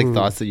know those like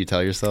thoughts that you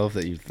tell yourself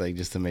that you like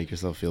just to make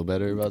yourself feel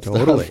better about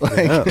Totally. stuff.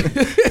 Like,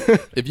 Yeah.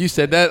 If you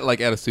said that like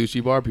at a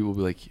sushi bar, people would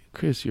be like,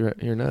 "Chris, you're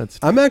nuts."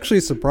 I'm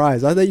actually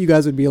surprised. I thought you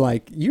guys would be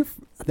like,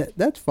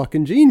 that's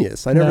fucking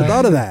genius. I never No.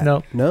 thought of that.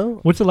 No. No?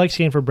 What's it like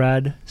skating for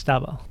Brad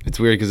Stabo? it's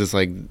weird because it's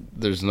like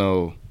there's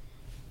no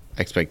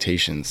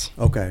expectations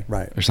Okay,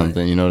 right. or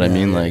something. You know what I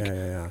mean? Like,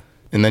 yeah.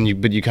 and then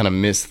you kind of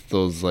miss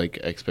those like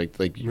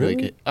Really?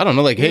 like I don't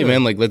know, like, hey Yeah.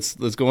 man, like let's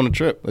go on a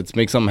trip, let's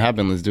make something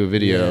happen, let's do a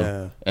video.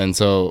 Yeah. And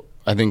so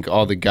I think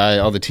all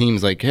the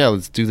teams like, yeah,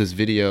 let's do this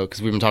video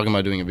because we've been talking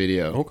about doing a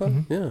video Okay,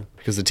 yeah.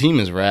 because the team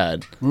is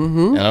rad.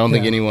 Mm-hmm. And I don't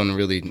think Yeah. anyone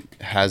really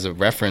has a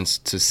reference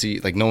to see,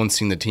 like no one's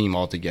seen the team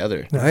all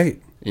together.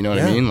 Right. You know what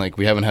Yeah. I mean? Like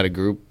we haven't had a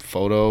group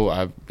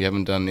photo. We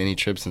haven't done any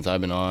trips since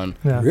I've been on.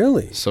 Yeah.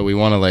 Really? So we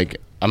want to like,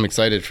 I'm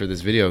excited for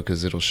this video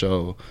because it'll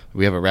show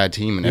we have a rad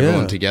team and Yeah.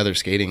 everyone together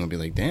skating will be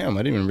like, damn,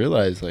 I didn't even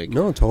realize like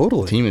No,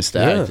 totally. the team is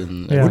stacked. Yeah.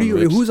 And Yeah. What do you?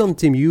 rips. Who's on the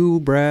team? You,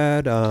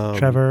 Brad,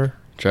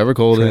 Trevor,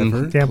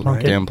 Colden, Dan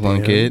Plunkett. Dan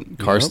Plunkett, Yep.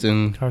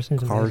 Karsten,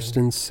 Carson's amazing.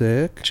 Karsten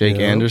Sick, Jake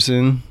Yeah.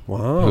 Anderson.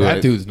 Wow. Who-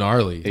 That dude's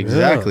gnarly.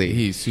 Exactly.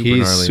 He's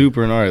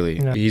super gnarly.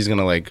 gnarly. Yeah. He's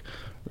gonna like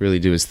really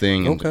do his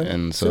thing. And, Okay.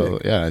 and so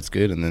Sick. yeah, it's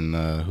good. And then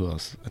who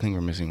else? I think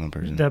we're missing one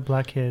person. That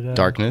black kid.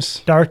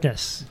 Darkness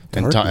Darkness.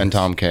 and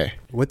Tom K.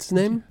 What's his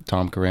name?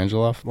 Tom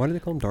Karangeloff. Why do they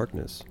call him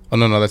Darkness? Oh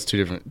no, that's two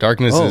different.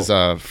 Darkness Oh.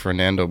 is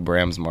Fernando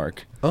Bramsmark.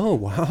 Oh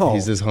wow.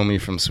 He's this homie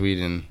from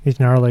Sweden. He's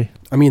gnarly.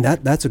 I mean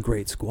that's a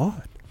great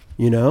squad.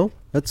 You know,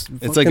 that's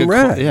It's like fucking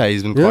rad. yeah,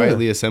 he's been Yeah.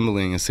 quietly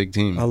assembling a sick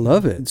team. I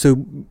love it.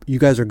 So you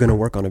guys are gonna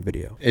work on a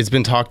video. It's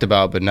been talked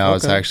about, but now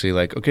it's Okay. actually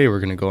like, okay, we're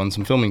gonna go on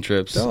some filming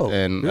trips, Dope.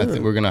 and I Yeah.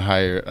 think we're gonna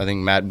hire. I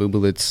think Matt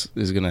Bubelitz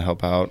is gonna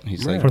help out.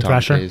 He's like From Tom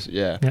Thrasher? K's.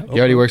 Yeah, Yeah. he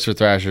already works for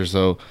Thrasher,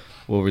 so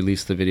we'll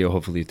release the video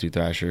hopefully through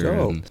Thrasher.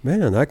 Dope. And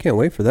Man, I can't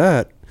wait for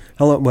that.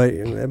 How long? Wait,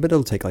 I bet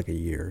it'll take like a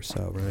year or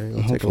so, right?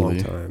 It'll take a long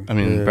hopefully. time. I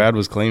mean, Yeah. Brad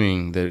was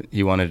claiming that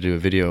he wanted to do a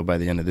video by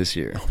the end of this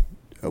year.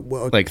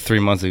 Well, Like 3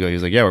 months ago, he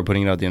was like, "Yeah, we're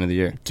putting it out at the end of the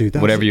year. Dude,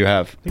 that's- whatever you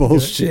have."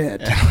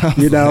 bullshit.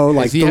 You know,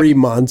 like Is he 3 having-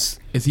 months.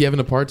 Is he having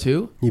a part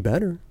 2? You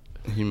better.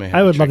 He may. I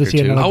have would a love to trick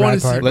see or two. another I want Brad to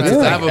see part. Let's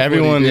Yeah. Brad.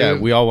 everyone. Yeah,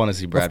 we all want to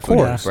see Brad. Of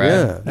course, for Brad.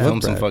 yeah. Film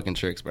Love some Brad. fucking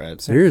tricks,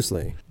 Brad.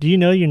 Seriously. Do you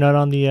know you're not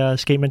on the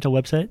Skate Mental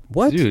website?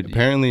 What? Dude,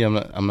 apparently I'm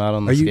not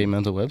on the Are you- Skate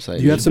Mental website.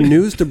 Do you have some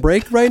news to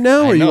break right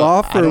now? I Are you know.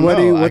 off I or don't what?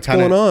 know. I What's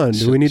kinda- going on?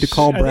 Do we need to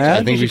call I think Brad?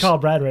 you we should should- call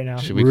Brad right now.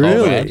 Should we Really?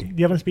 call Brad? Do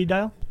you have him speed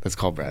dial? Let's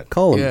call Brad.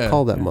 Call him. Yeah.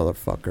 Call that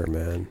motherfucker,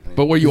 man.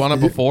 But were you on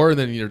it before and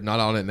then you're not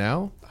on it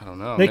now? I don't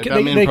know. They Maybe could,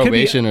 I'm in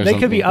probation or they something.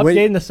 could be Wait.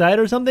 updating the site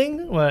or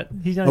something. What?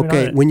 He's not even on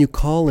Okay, it. when you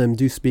call him,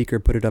 do speaker,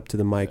 put it up to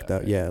the mic,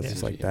 though. Yeah, it's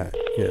just like that.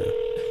 Yeah.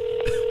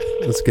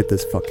 Let's get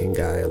this fucking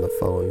guy on the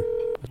phone.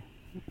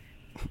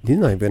 He's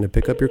not even going to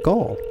pick up your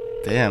call.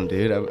 Damn,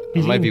 dude. I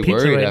He's might be eating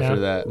pizza worried right after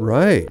now. that.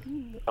 Right.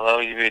 Hello,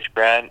 you've reached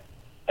Brad.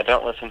 I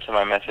don't listen to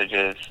my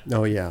messages.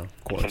 Oh, yeah, of You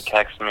can course.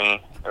 text me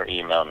or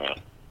email me.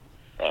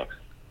 Thanks.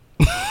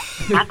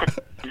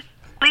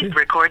 Please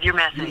record your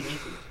message.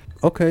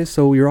 Okay,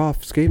 so you're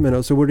off Skate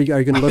Minnow. So what are you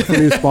going to look for a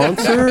new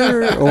sponsor?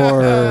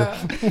 Or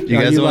You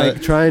are guys you wanna,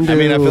 like trying to... I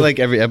mean, I feel like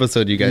every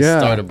episode you guys Yeah.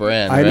 start a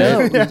brand, I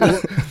right? know.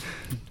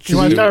 You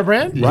want to start a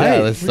brand? Yeah,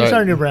 Right. let's We can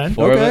start a new brand.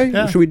 four of Okay, it.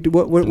 Yeah. should we do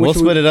what We'll should we-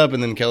 split it up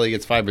and then Kelly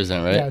gets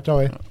 5%, right? Yeah,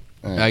 totally.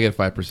 I get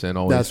 5%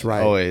 always. That's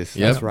right. Always.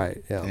 Yep. That's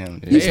right. Yeah. Damn,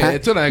 dude. He's Hey, ha-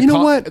 it's gonna you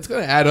know what? It's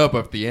gonna add up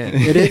at the end.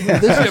 It is.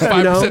 This Get is, you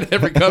 5% know,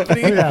 every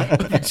company. Yeah.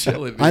 I'll be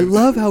chilling. Dude. I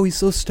love how he's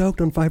so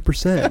stoked on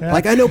 5%.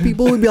 Like I know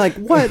people would be like,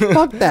 "What?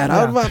 Fuck that!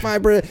 Yeah. I'm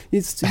 5%."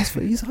 He's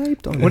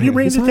hyped on it. What do you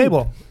bring He's to the hyped.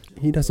 table?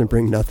 He doesn't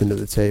bring nothing to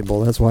the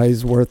table. That's why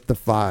he's worth the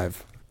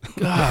 5.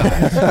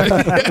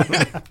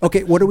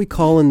 Okay, what are we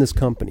calling this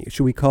company?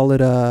 Should we call it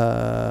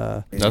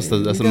That's the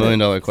 $1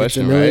 million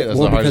question, right? That's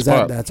well, the hardest because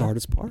part. that's the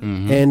hardest part.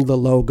 Mhm. And the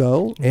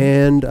logo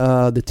and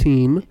the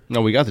team.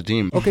 No, we got the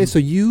team. Okay, so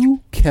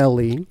you,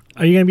 Kelly.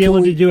 Are you going to be Can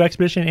able we- to do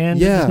Expedition and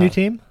Yeah. this new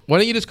team? Why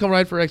don't you just come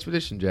ride for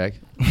Expedition, Jack?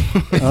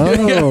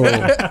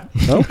 Oh,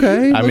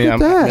 okay. I look mean, at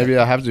that. maybe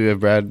I'll have to if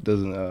Brad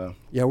doesn't.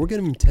 Yeah, we're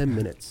giving him 10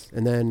 minutes,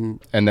 and then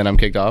And then I'm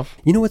kicked off.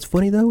 you know what's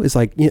funny though is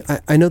like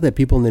I know that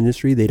people in the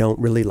industry they don't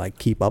really like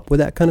keep up with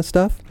that kind of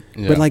stuff,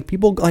 Yeah. but like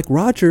people like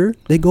Roger,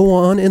 they go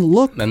on and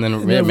look. And then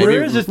then maybe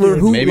where is this dude?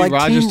 who, maybe like,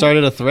 Roger team-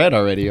 started a thread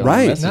already on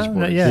Right. the message No, board.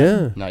 not yet.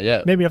 Yeah. Not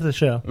yet. Maybe after the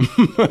show.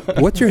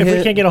 What's your if we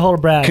hand- can't get a hold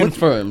of Brad.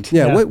 Confirmed.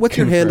 Yeah, Yeah. what's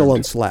your handle on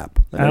Confirmed. Slap?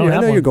 I don't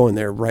have know one. you're going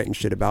there writing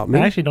shit about me.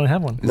 I actually don't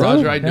have one.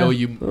 Roger, I know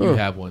Yeah. you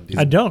have one. Dude.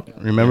 I don't.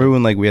 Remember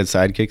when like we had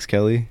sidekicks,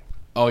 Kelly,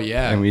 Oh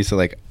yeah. and we used to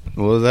like,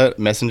 what was that,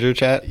 messenger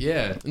chat?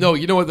 Yeah. No,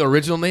 you know what the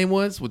original name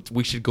was? What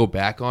we should go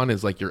back on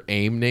is like your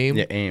AIM name.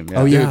 Yeah, AIM.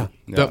 Oh, yeah.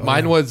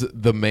 Mine was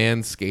the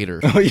Man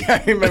Skater. Oh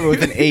yeah, I remember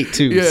with an 8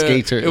 too. Yeah,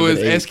 Skater. it was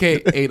with an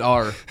 8.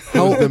 SK8R. It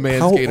was the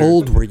Man How Skater.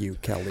 old were you,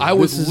 Kelly? I This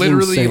was is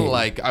literally insane.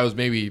 like I was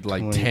maybe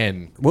like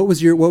 10. What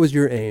was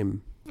your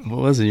aim? What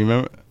was it? You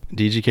remember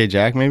DGK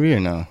Jack maybe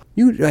or no?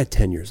 You at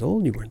 10 years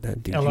old, you weren't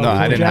that deep. Hello. No,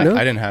 I didn't. Jack?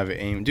 I didn't have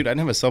AIM, dude. I didn't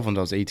have a cell phone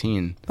until I was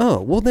 18. Oh,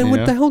 well then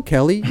what Yeah. the hell,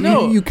 Kelly?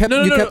 No, you kept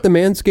no, you no, kept no. the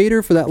Man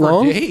Skater for that For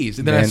long? days,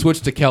 and then I Man.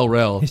 switched to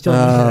Kel-Rel. He still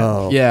uses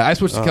Oh. Yeah, I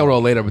switched to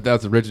Kel-Rel later, but that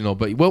was original.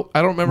 But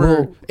I don't remember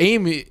Well-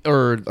 AIM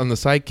or on the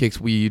sidekicks.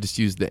 We just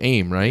used the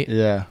AIM, right?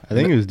 Yeah, I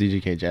think it was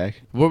DGK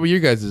Jack. What were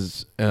your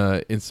guys'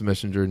 instant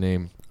messenger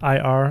name? it.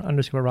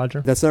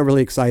 IR_Roger. That's not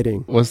really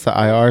exciting. What's the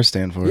IR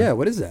stand for? Yeah,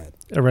 what is that?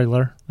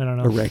 Irregular. I don't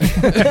know.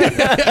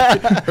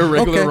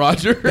 Irregular Okay.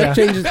 Roger. Yeah.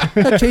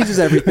 That changes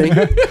everything.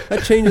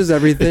 That changes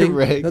everything.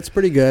 Right. That's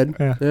pretty good.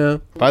 Yeah.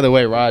 By the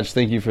way, Raj,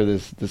 thank you for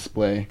this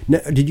display. Now,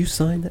 did you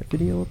sign that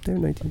video up there,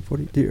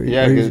 1940?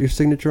 Yeah, Are good. your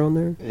signature on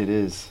there? It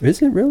is.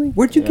 Is it really?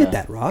 Where'd you Yeah. get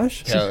that,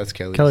 Raj? Yeah, that's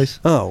Kelly's. Kelly's.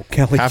 Oh,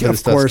 Kelly. Half of the of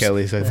stuff's course,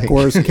 Kelly's, I of think.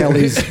 course,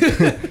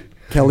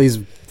 Kelly's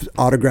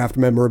autographed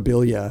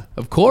memorabilia.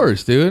 Of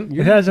course, dude. If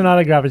it has an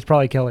autograph, it's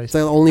probably Kelly's. It's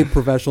the only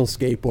professional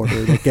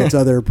skateboarder that gets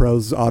other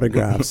pros'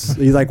 autographs.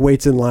 He like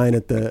waits in line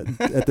at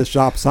the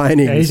shop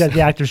signings. Yeah, he's at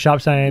the active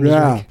shop sign.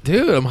 Yeah.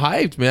 Dude, I'm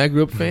hyped, man. I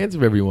grew up fans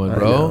of everyone,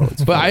 bro. know,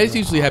 it's But I just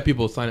usually have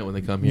people sign it when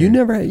they come here.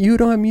 You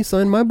don't have me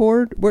sign my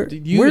board. Where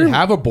Did you where, even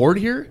have a board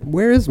here?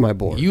 where is my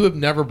board? You have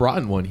never brought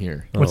in one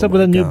here. What's Oh up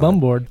with my a new God. bum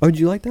board? Oh, did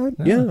you like that?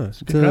 Yeah.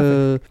 it's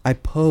good I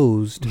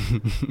posed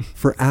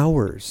for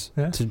hours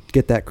Yeah. to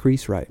get that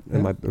crease right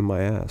in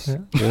my ass.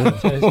 Yeah.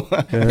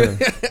 Yeah.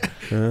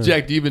 Yeah.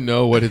 Jack, do you even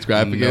know what his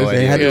graphic No is?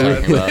 They had, idea Yeah.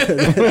 what you're talking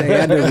about. they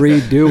had to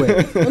redo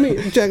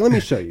it. Jack, let me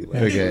show you.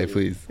 Okay,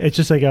 please. It's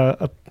just like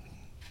a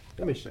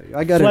Let me show you.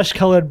 I got it.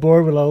 flesh-colored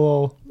board with a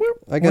little,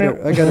 I got it.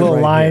 I got a it little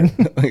right line.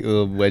 here. Like a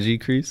little wedgie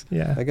crease.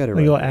 Yeah, I got it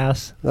like a right little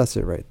ass. That's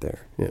it right there.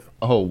 Yeah.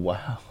 Oh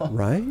wow.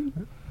 Right.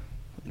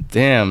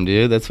 Damn,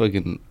 dude, that's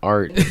fucking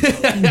art.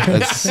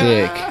 That's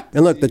sick.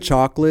 And look, the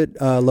chocolate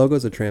logo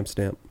is a tramp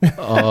stamp.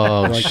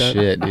 Oh like that?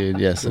 shit, dude.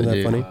 Yes, Isn't I that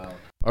do. funny?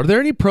 Are there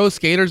any pro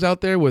skaters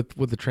out there with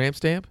the tramp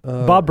stamp?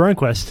 Bob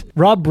Burnquist.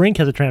 Rob Brink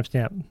has a tramp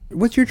stamp.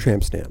 What's your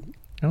tramp stamp?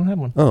 I don't have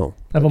one. Oh,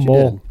 I have a thought you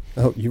mole. did.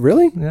 Oh, you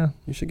really? Yeah,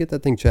 You should get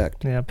that thing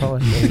checked. yeah,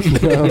 probably.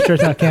 I'm sure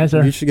it's not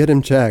cancer. You should get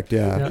him checked.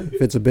 Yeah, Yeah.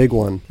 if it's a big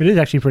one. It is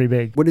actually pretty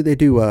big. What do they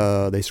do?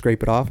 They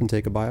scrape it off and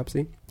take a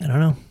biopsy. I don't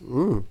know.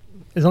 Mm.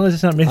 As long as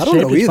it's not I misshaped, don't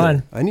know it's either.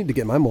 fine. I need to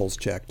get my moles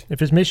checked.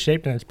 If it's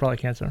misshaped, then it's probably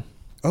cancer.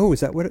 Oh,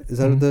 is that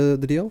the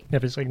deal?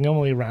 If it's like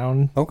normally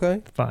round,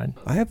 Okay. fine.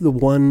 I have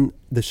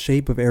the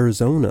shape of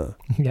Arizona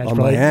Yeah, it's on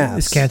probably my ass.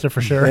 it's cancer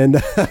for sure. And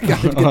I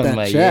gotta get On that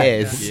my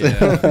checked. ass.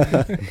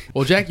 Yeah.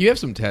 Well, Jack, you have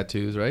some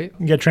tattoos, right?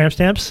 You get tramp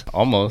stamps.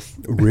 Almost.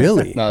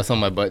 Really? No, it's on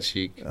my butt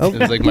cheek. Oh. It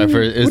was like my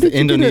first. It was What the did you get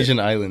Indonesian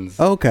islands.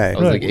 Okay. I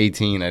was like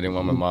 18. I didn't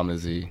want my mom to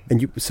see.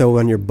 And so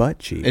on your butt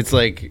cheek. It's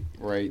like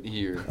right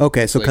here.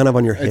 Okay, so Like, kind of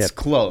on your It's hip.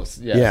 close.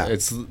 Yeah. Yeah.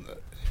 It's.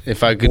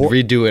 If I could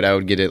redo it, I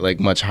would get it like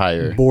much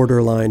higher.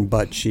 Borderline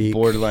butt cheek.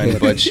 Borderline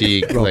butt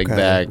cheek, like Okay,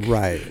 back.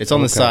 right, It's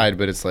on the okay. side,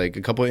 but it's like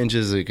a couple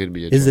inches. It could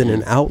be. Is it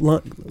an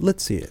outline?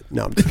 Let's see it.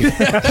 No, I'm just kidding.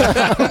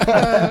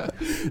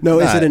 No,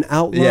 is it an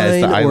outline Yeah,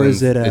 it's the or island.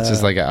 is it a? It's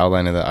just like an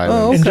outline of the Oh,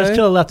 island. And okay. just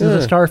to the left is Yeah.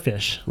 a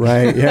starfish.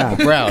 Right. Yeah.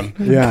 Brown.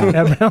 Yeah.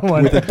 That brown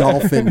one. With a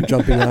dolphin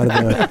jumping out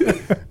of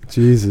the.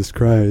 Jesus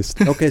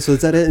Christ. Okay, so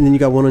is that it? And then you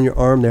got one on your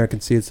arm there. I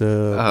can see it's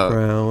a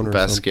crown or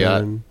Basquiat,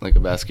 something. like a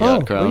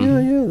Basquiat Oh, crown.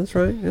 yeah, that's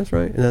right. That's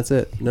right. And that's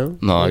it. No?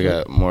 No, I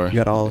got more. You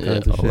got all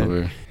kinds of all shit.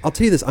 over. I'll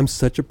tell you this. I'm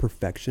such a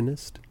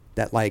perfectionist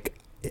that like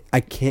I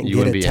can't You get a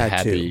wouldn't be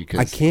tattoo. happy 'cause-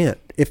 I can't.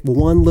 If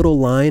one little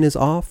line is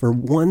off or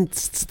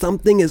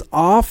something is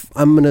off,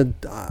 I'm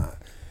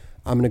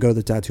gonna go to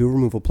the tattoo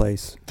removal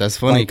place. That's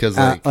funny because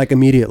like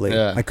immediately.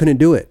 Yeah. I couldn't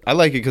do it. I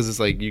like it because it's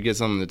like you get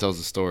something that tells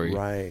a story,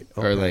 Right.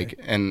 Or okay. like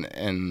and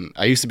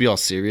I used to be all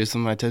serious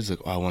in my tattoos, like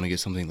I want to get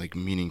something like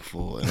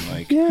meaningful and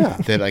like Yeah.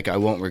 that like I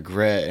won't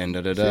regret and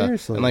da da da.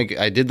 Seriously. And like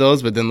I did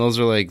those, but then those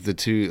are like the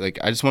two. Like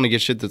I just want to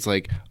get shit that's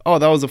like, oh,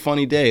 that was a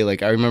funny day.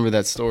 Like I remember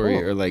that story,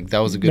 Cool. or like that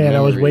was a good. Man,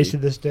 I was memory.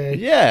 wasted this day.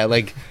 Yeah,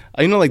 like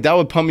like that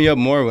would pump me up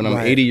more when I'm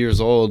Right. 80 years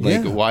old.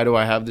 Like, Yeah. why do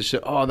I have this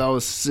shit? Oh, that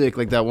was sick.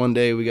 Like that one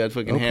day we got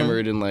fucking Okay.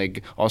 hammered in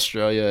like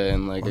Australia,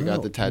 and like I Wow.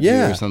 got the tattoo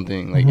Yeah. or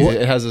something. Like What-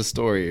 it has a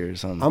story or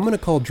something. I'm gonna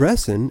call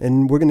Dressin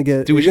and we're gonna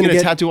get. Dude, we we're should gonna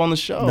get a tattoo on the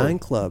show. 9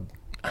 Club.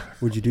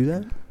 Would you do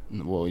that?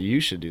 Well, you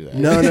should do that.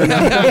 No, no,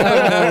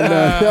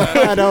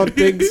 I don't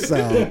think so.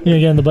 You gonna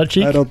get in the butt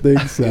cheek? I don't think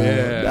so.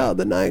 Yeah. No,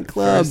 the 9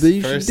 Club. First-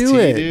 You should first do tee,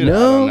 it. dude? No, I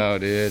don't know,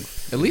 dude.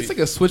 At least like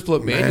a switch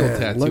flip manual Man,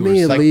 tattoo. let or me at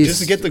something. Like least-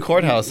 just to get the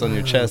courthouse on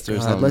your chest or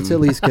something. let's at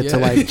least get to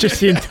Yeah. like.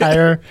 Just the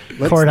entire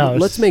courthouse.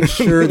 Let's make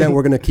sure that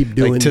we're gonna keep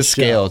doing like to the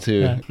scale show. too.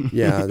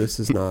 Yeah. Yeah, this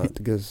is not.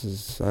 This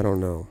is. I don't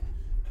know.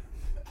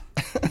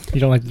 You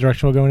don't like the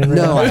direction we're going in right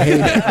No, now? I hate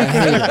it. I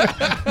hate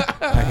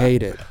it. I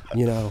hate it.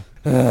 You know,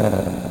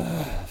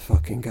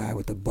 fucking guy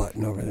with the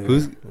button over there.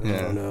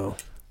 I don't know.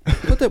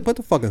 Put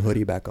the fucking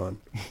hoodie back on.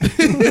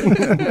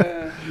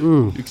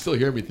 You can still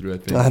hear me through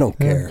that thing. I don't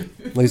care.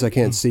 At least I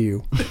can't see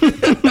you.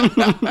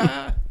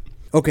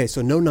 Okay,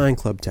 so no 9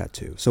 Club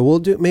tattoo. So we'll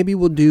do.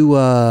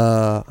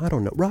 I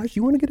don't know. Raj,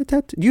 you want to get a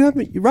tattoo? Do you have?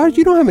 Raj,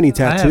 you don't have any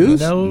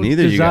tattoos. I have no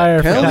Neither you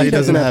desire got. for Kelly tattoos.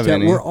 doesn't have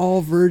any. We're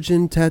all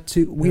virgin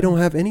tattoo. We don't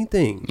have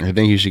anything. I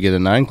think you should get a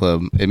 9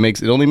 Club.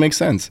 It only makes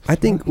sense. I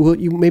think. Well,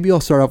 maybe I'll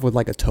start off with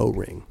like a toe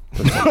ring.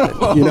 Or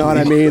something. You know what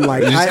I mean?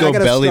 Like You just I go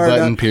gotta belly start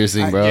button up-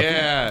 piercing, bro.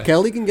 Yeah.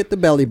 Kelly can get the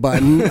belly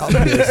button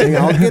piercing.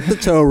 I'll get the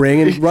toe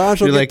ring, and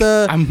Raj will You're get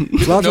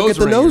like, Raj will get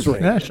the nose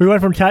ring. Yeah, so we went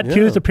from tattoos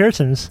Yeah. to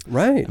piercings.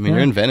 Right. I mean,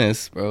 you're in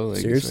Venice, bro. Like,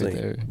 Seriously.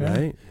 It's right there.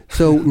 Right.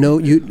 So no,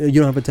 you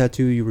don't have a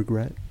tattoo you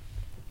regret?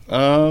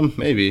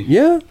 Maybe.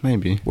 Yeah.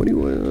 Maybe. What do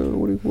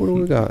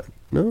we got?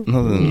 No.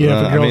 Nothing. You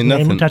have a I girl's mean, name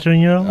nothing. tattooed on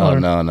you? Oh or-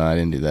 no, I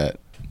didn't do that.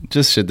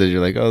 Just shit that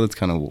you're like, oh, that's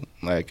kind of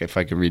like if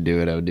I could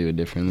redo it, I would do it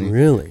differently.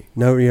 Really?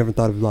 No, you haven't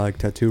thought of like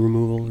tattoo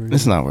removal? Or anything?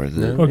 It's not worth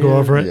it. No? Or go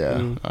over it. Yeah,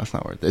 no, it's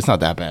not worth it. It's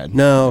not that bad.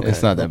 No, okay,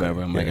 it's not that okay, bad.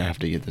 Where I'm like, yeah. I have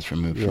to get this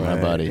removed from Right,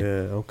 my body. Yeah.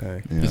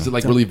 Okay. Yeah. Is it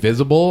like really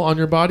visible on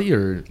your body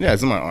or? Yeah,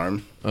 it's in my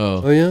arm.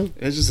 Oh Oh, yeah.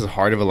 It's just the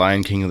heart of a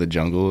lion, king of the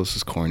jungle. It's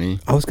just corny.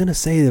 I was gonna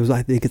say there was.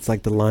 I think it's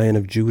like the Lion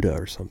of Judah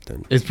or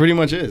something. It pretty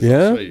much is. Yeah.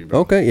 I'll show you, bro.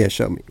 Okay. Yeah.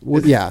 Show me.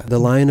 Well, yeah. The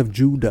Lion of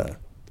Judah.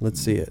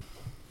 Let's see it.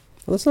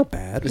 Well, that's not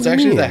bad. It's What do you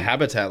actually mean? the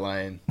habitat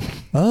lion.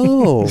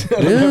 Oh. I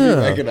don't know if you Yeah.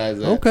 recognize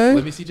that. Okay.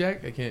 Let me see,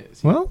 Jack. I can't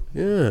see. Well,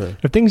 Yeah.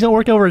 if things don't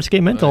work over at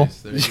Skate Mental,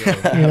 Nice, there you go.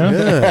 you know?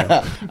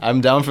 Yeah. I'm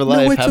down for No,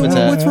 life. what's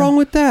Habitat. wrong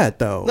with that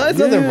though? No, there's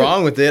nothing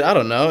wrong with it. I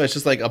don't know. It's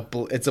just like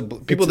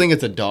people think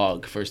it's a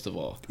dog, first of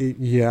all.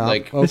 Yeah.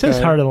 Like- It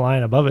says Heart of the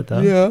Lion above it,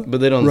 though. Yeah.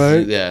 But they don't.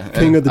 Right. Yeah.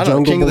 King of the I don't know,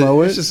 jungle king of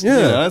below it's it? just, Yeah.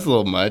 that's a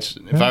little much.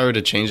 If I were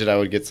to change it, I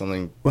would get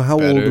something. Well, how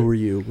better. old were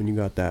you when you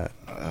got that?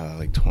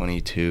 Like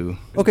 22.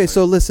 Okay,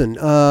 so listen.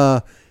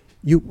 So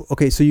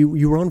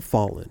you were on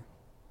Fallen,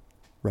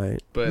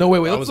 right? But No, wait.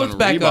 I Let's was on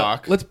back Reebok.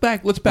 up. Let's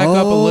back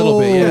up a little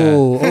bit. Yeah.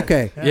 Oh,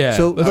 okay. Yeah.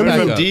 So Let's I went back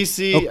from up.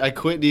 DC. I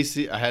quit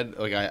DC. I had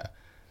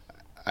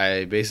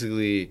I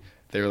basically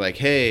they were like,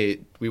 hey,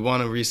 we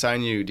want to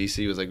re-sign you.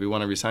 DC was like, we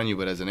want to re-sign you,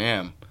 but as an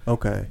AM.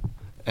 Okay.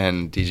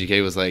 And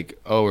DGK was like,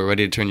 oh, we're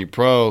ready to turn you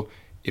pro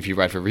if you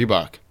ride for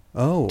Reebok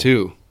Oh.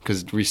 too,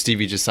 because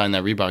Stevie just signed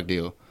that Reebok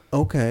deal.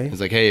 Okay. It's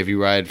like, hey, if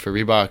you ride for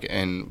Reebok,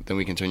 and then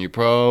we can turn you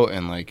pro,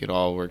 and like it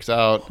all works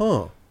out.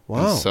 Huh.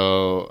 Wow. And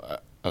so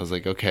I was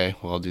like, okay,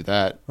 well, I'll do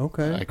that.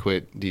 Okay. I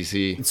quit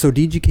DC. So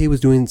DGK was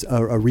doing a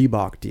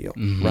Reebok deal,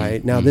 Mhm,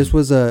 right? Now this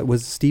was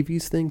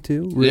Stevie's thing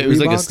too. Yeah, it was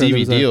like Reebok, or a Stevie there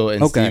was deal,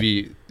 and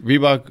okay.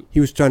 Reebok,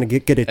 He was trying to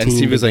get a team. and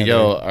Stevie was like,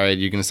 together. yo, all right,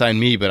 you're gonna sign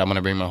me, but I'm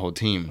gonna bring my whole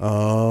team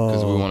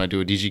because we Oh. want to do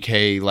a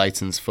DGK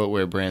licensed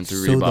footwear brand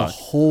through So the Reebok.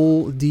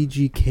 whole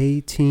DGK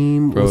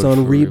team was Rode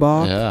on for-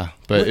 Reebok. Yeah,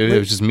 but it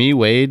was just me,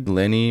 Wade,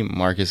 Lenny,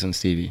 Marcus, and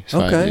Stevie. It's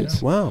 5 Okay.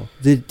 dudes. Wow.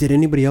 Did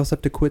anybody else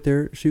have to quit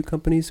their shoe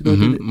companies to go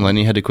do Mhm.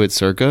 Lenny had to quit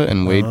Circa,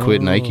 and Wade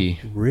quit Oh,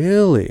 Nike.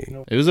 Really?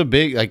 It was a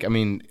big, like, I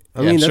mean, I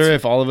mean, I'm sure that's-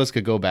 if all of us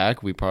could go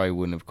back, we probably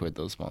wouldn't have quit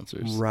those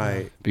sponsors.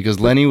 Right. Because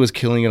Lenny was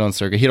killing it on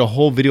Circa. He had a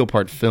whole video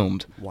part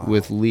filmed Wow.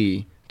 with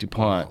Lee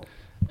DuPont.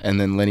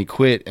 And then Lenny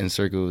quit, and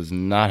Circa was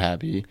not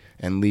happy,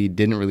 and Lee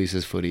didn't release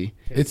his footy.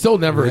 It still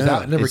never is Yeah.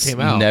 out. Never It's came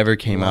out. Never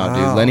came out,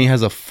 Wow. dude. Lenny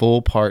has a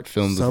full part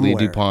filmed with Lee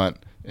Somewhere. DuPont,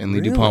 and Lee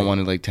Really? DuPont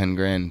wanted like 10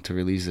 grand to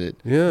release it.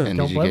 Yeah. And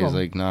Don't DGK blame was him.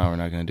 like, nah, we're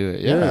not gonna do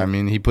it. Yeah, Yeah. I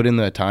mean, he put in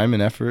the time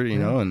and effort, you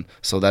know, and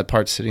so that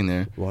part's sitting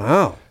there.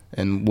 Wow.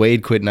 And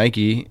Wade quit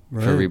Nike for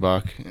Right.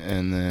 Reebok,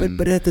 and then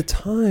But at the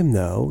time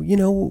though,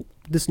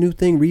 this new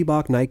thing,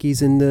 Reebok,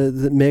 Nike's in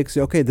the mix.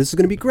 Okay, this is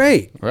going to be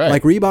great. Right.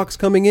 Like Reebok's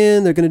coming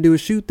in, they're going to do a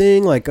shoe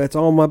thing. Like it's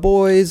all my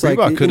boys. Reebok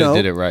like, could have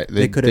did it right.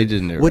 They could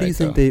didn't do it What do right, you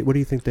think though. What do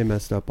you think they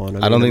messed up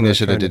on? I don't think they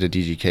should have did did a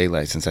DGK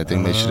license. I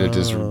think they should have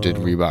just did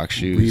Reebok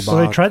shoes. Reebok.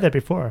 Well, they tried that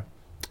before.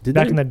 Did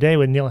Back they? in the day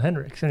with Neil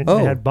Hendricks, and Oh.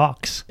 they had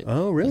box.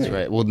 Oh, really? That's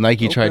right. Well,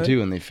 Nike tried Okay.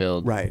 too, and they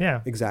failed. Right. Yeah.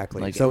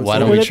 Exactly. Like, so why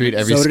so don't we did- treat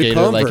every so did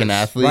skater like an Converse.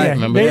 athlete? Right.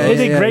 Remember They, that? they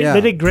did Yeah, great. yeah.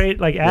 They did great,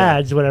 like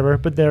ads, whatever.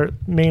 But their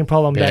main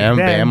problem back then,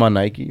 Bam on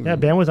Nike. yeah,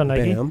 Bam was on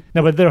Nike. Bam.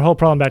 No, but their whole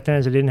problem back then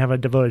is they didn't have a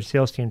devoted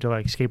sales team to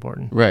like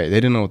skateboarding. Right. They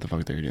didn't know what the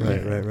fuck they were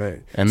doing.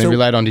 Right. And they So-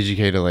 relied on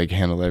DGK to like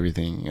handle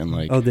everything and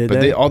like. Oh, did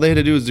but they? all they had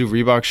to do was do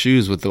Reebok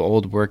shoes with the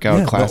old workout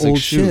Yeah, the classic old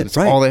shoes. shit. That's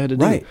Right, all they had to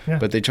do. right. Yeah.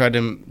 But they tried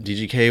to.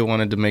 DGK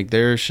wanted to make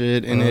their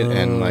shit in it,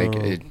 and like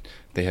Oh.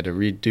 they had to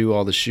redo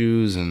all the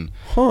shoes, and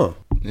Huh.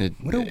 it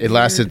What a it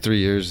lasted weird- 3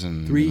 years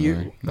and 3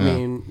 years. yeah. I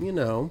mean,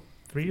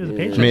 3 years of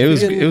Yeah. patience. I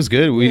mean, Yeah. it was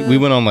good. We Yeah.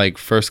 went on like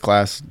first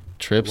class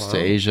trips to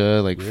Wow.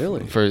 Asia, like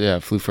Really?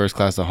 flew first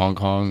class to Hong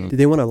Kong. did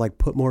they want to like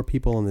put more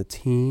people on the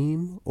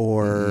team,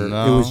 or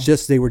No. it was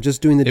just they were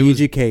just doing the It was-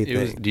 DGK It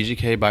was thing?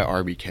 DGK by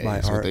RBK. By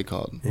That's R- what they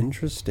called.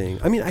 Interesting.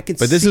 I mean, I could.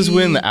 But this is see-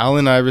 when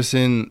Allen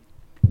Iverson,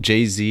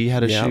 Jay-Z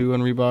had a Yeah. shoe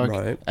on Reebok.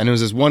 Right. And it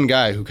was this one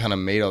guy who kind of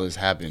made all this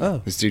happen.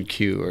 Oh. This dude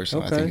Q or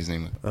something, I Okay. think his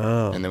name was.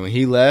 Oh. And then when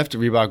he left,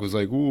 Reebok was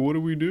like, "Ooh, what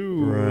do we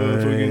do?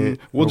 Right.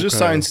 We'll just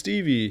Okay. sign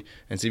Stevie."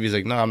 And Stevie's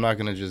like, "No, I'm not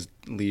going to just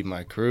leave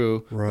my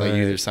crew. Like, Right.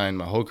 you either sign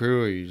my whole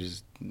crew or you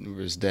just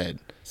was dead.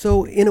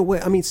 So in a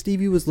way, I mean,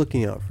 Stevie was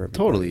looking out for everybody.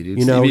 Totally, dude.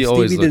 You know, Stevie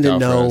always Stevie looked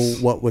didn't out for know us.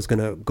 what was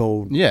gonna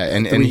go. Yeah,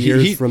 and 3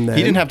 years he from then,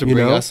 he didn't have to you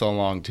bring know? us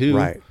along too.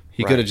 Right.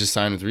 He could have just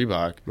signed with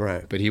Reebok.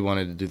 Right. But he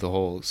wanted to do the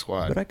whole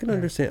squad. But I can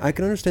understand. I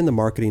can understand the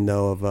marketing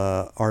though of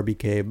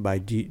RBK by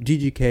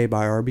DGK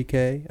by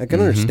RBK. I can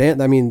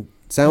understand. I mean,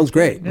 sounds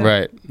great.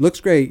 Right. Looks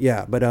great.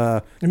 Yeah, but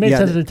it made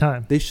sense at the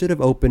time. They should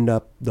have opened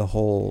up the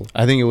whole.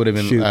 I think it would have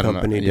been. shoe I don't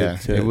know. company Yeah,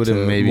 to- it would have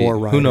to maybe.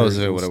 more Who knows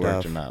if riders it would have and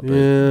worked or stuff. not? But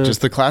Yeah.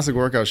 just the classic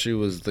workout shoe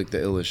was like the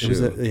illest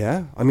shoe.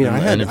 Yeah, I mean,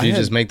 and if you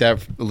just make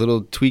that a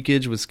little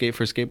tweakage with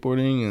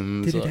skateboarding,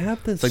 and Did it's it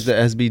have this? It's like the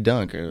SB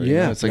Dunk. Or,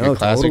 Yeah, it's like no, a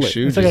classic totally.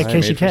 shoe. It's like a just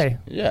made for- KCK.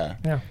 Yeah,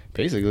 Yeah.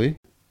 basically.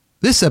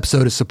 This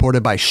episode is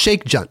supported by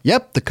Shake Junt.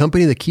 Yep, the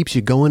company that keeps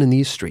you going in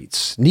these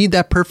streets. Need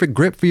that perfect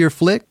grip for your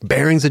flick?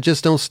 Bearings that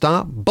just don't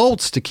stop?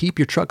 Bolts to keep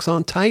your trucks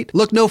on tight?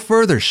 Look no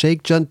further.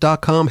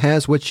 ShakeJunt.com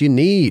has what you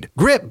need.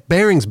 Grip,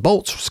 bearings,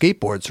 bolts,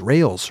 skateboards,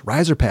 rails,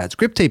 riser pads,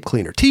 grip tape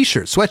cleaner,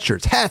 t-shirts,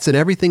 sweatshirts, hats, and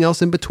everything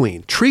else in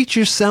between. Treat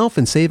yourself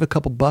and save a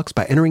couple bucks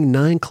by entering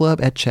 9Club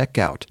at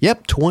checkout.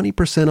 Yep,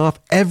 20% off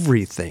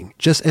everything.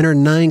 Just enter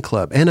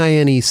 9Club,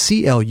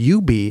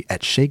 NINECLUB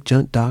at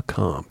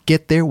ShakeJunt.com.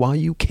 Get there while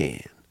you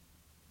can.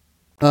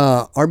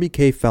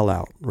 RBK fell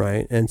out,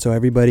 right? And so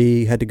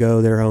everybody had to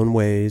go their own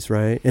ways,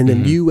 right? And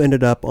then you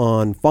ended up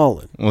on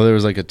Fallen. Well, there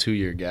was like a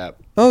 2-year gap.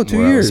 Oh, 2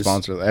 where I was years.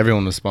 sponsored.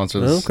 Everyone was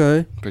sponsored.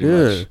 Okay. Pretty Yeah.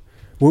 much.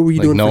 What were you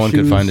Like doing no for one shoes?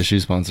 could find a shoe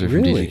sponsor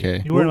Really? for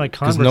DGK. You weren't like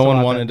Because Converse. no a one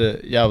lot wanted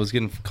then. to. Yeah, I was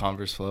getting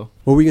Converse Flow.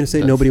 What were you going to say?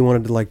 That's- Nobody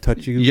wanted to like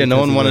touch you? Yeah, no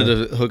because one of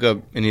wanted to hook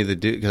up any of the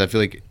dudes because I feel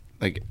like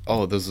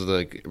those are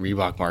like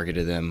Reebok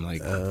marketed them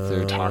like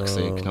they're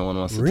toxic. No one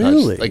wants to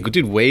Really? touch. Like,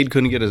 dude, Wade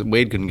couldn't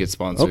get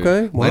sponsored.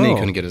 Okay, wow. Lenny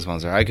couldn't get a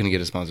sponsor. I couldn't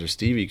get a sponsor.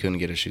 Stevie couldn't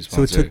get a shoe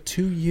So it sponsor. took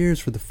 2 years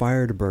for the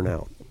fire to burn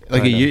out.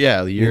 Like a kinda. year,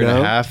 yeah, a year You and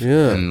know? a half.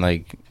 Yeah. And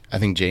like I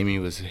think Jamie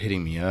was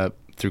hitting me up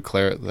through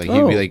Claire. Like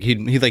Oh. he'd be like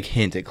he'd like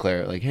hint at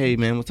Claire like, hey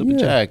man, what's up with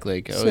Yeah. Jack?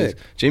 Like Sick.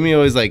 Jamie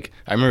always like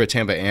I remember at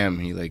Tampa Am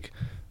he like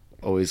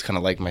always kind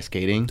of liked my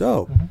skating.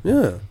 Dope.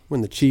 Yeah. When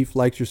the chief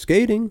likes your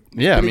skating,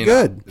 it's Yeah, I pretty mean,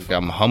 good.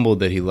 I'm humbled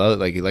that he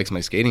likes my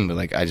skating, but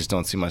like I just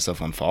don't see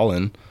myself on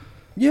Fallen.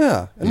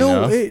 Yeah. You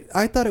No, know?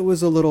 I thought it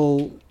was a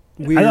little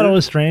weird. I thought it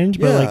was strange,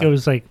 but like Yeah. it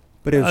was like.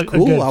 But it was a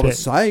cool. good I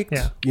was fit. psyched.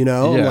 Yeah. You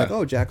know, I'm Yeah. like,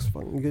 oh, Jack's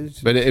fucking good.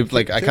 But it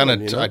like I kind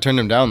Chilling, of you know? I turned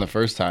him down the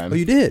first time. Oh,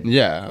 you did?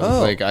 Yeah, I was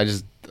Oh. like I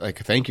just like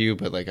thank you,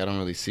 but like I don't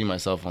really see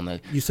myself on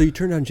that. So you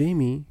turned down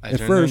Jamie I at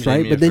turned first, down right?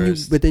 Jamie But at then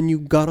first. but then you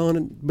got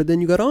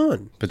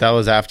on. But that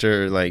was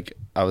after like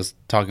I was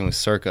talking with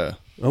Circa.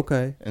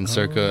 Okay. And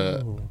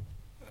Circa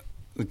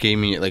gave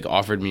me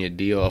offered me a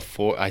deal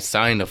I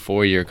signed a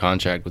 4-year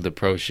contract with the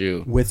pro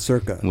shoe With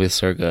Circa. with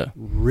Circa.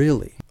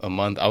 Really? A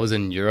month. I was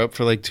in Europe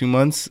for like 2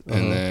 months, Uh-huh.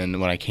 and then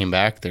when I came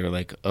back, they were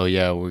like, "Oh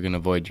yeah, we're gonna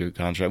void your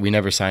contract. We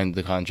never signed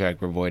the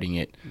contract. We're voiding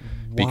it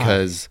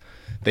because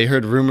they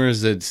heard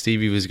rumors that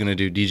Stevie was gonna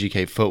do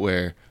DGK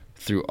footwear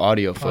through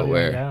audio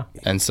footwear, yeah.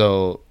 and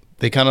so."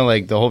 They kind of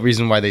like the whole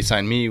reason why they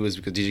signed me was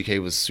because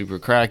DGK was super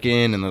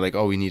cracking, and they're like,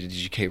 "Oh, we need a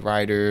DGK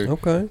rider."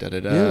 Okay. Da da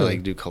da. Yeah.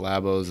 Like do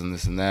collabos and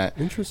this and that.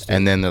 Interesting.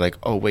 And then they're like,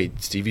 "Oh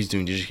wait, Stevie's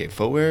doing DGK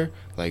footwear.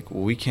 Like,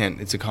 well, we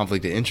can't. It's a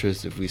conflict of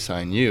interest if we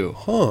sign you."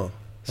 Huh.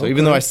 So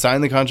even though I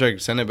signed the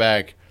contract, sent it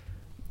back,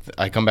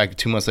 I come back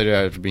 2 months later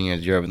after being in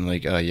Europe and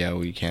like, yeah,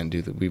 we can't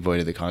do that. We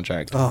voided the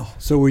contract. Oh,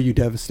 so were you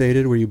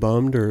devastated? Were you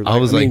bummed? Or I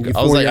was like, I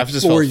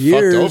just felt 4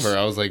 years. fucked over.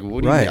 I was like,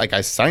 what do you Right. mean? Like,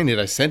 I signed it,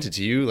 I sent it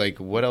to you. Like,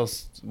 what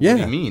else? Yeah. What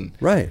do you mean?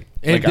 Right.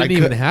 And Like, it didn't I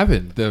even could-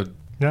 happen. The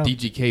No.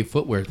 DGK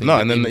footwear thing. No,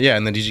 and then It-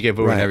 the DGK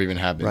footwear never even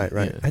happened. Right.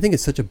 Yeah. I think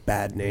it's such a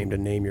bad name to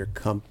name your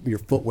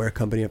footwear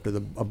company after a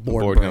board,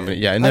 Board brand. company.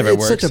 Yeah, it never It's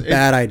works. such a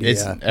bad idea.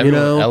 It's you everyone,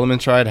 know,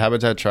 Element tried,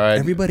 Habitat tried.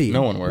 everybody.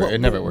 No one worked. It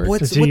never worked.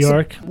 What's New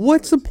York?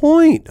 What's the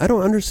point? I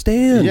don't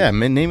understand. Yeah,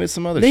 man, name it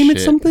some other Name shit.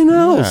 it something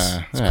else.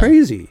 Yeah, It's yeah.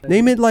 crazy.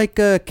 Name it like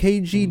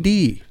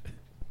KGD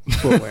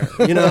footwear.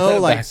 You know,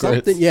 like Backwards.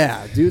 something.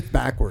 Yeah, do it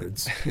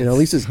backwards. You know, at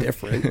least it's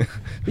different.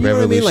 You know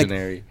what I mean? Like,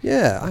 Revolutionary.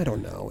 yeah, I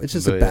don't know. It's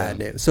just a But, bad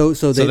yeah. name. So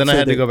then I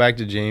had to go back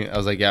to Jamie. I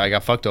was like, yeah, I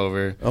got fucked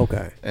over.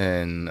 Okay.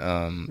 And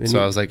And so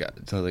you- I was like,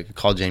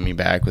 call Jamie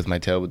back with my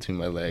tail between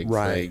my legs.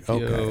 Right. Like,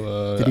 Okay.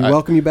 yo, Did he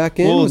welcome you back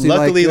in? Well, Was he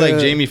luckily, like, uh,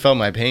 Jamie felt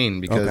my pain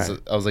because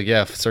Okay. I was like,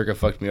 yeah, Circa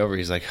fucked me over.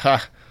 He's like,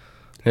 ha,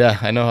 yeah,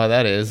 I know how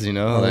that is. You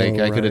know, Oh, like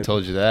I could right. have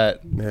told you that.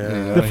 Yeah.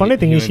 You know, The funny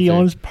thing is, went he through-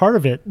 owns part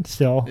of it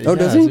still. Oh,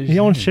 does Yeah, he? so He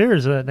owns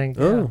shares, I think.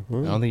 Oh, Yeah. I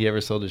well, don't think he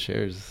ever sold his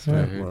shares. That's what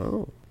I heard.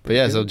 wow. But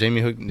yeah, so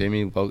Jamie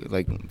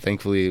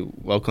thankfully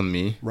welcomed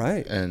me.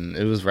 Right. And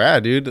it was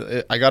rad,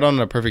 dude. I got on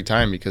at a perfect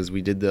time because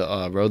we did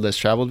the Road Less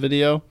Traveled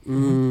video.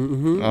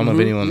 Mm-hmm, I don't know if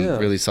anyone yeah.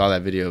 really saw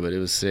that video, but it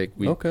was sick.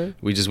 Okay.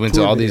 We just went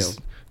Tour to all video. these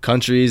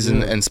countries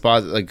Yeah. and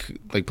spots like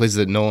places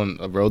that no one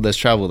a road less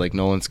traveled, like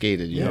no one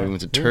skated. You know, Yeah, we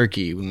went to yeah.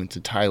 Turkey, we went to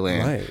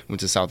Thailand, Right.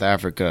 went to South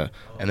Africa,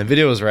 and the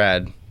video was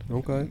rad.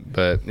 Okay.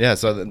 But yeah,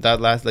 so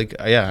that last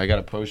I got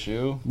a pro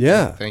shoe.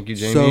 Yeah. Thank you,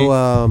 Jamie. So,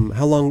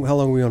 how long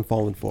were we on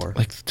Fallen for?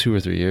 Like 2 or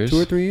 3 years. 2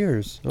 or 3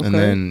 years. Okay. And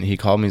then he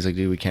called me. He's like,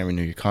 "Dude, we can't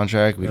renew your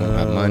contract. We don't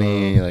have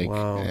money." Like,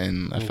 wow.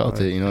 and I felt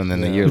Okay. it, you know. And then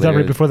Yeah. the year Was that later,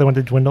 right before they went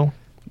to dwindle?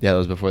 Yeah, that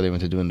was before they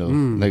went to dwindle.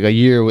 Like a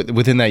year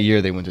within that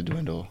year, they went to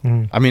dwindle.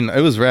 I mean,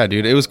 it was rad,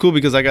 dude. It was cool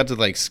because I got to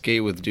like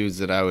skate with dudes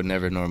that I would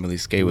never normally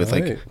skate with,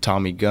 like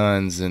Tommy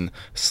Guns and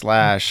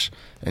Slash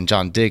and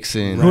John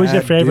Dixon. Who was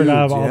your favorite dudes,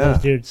 out of all those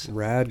dudes?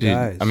 Rad Dude,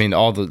 guys. I mean,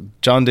 all the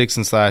John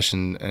Dixon, Slash,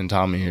 and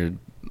Tommy are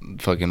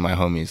fucking my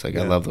homies. Like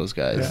I love those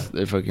guys. Yeah.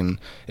 They're fucking.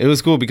 It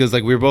was cool because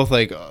like we were both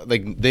like they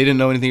didn't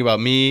know anything about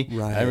me.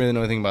 Right. I didn't really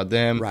know anything about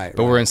them. Right,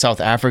 But we're in South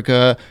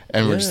Africa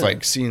and we're just Yeah.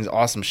 like seeing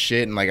awesome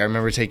shit. And like I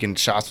remember taking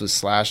shots with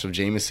Slash of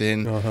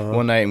Jameson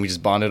one night and we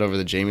just bonded over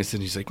the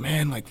Jameson. He's like,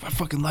 man, like I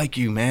fucking like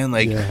you, man.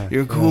 Like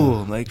you're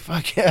cool. I'm like,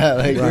 fuck yeah,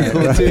 like you're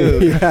cool too.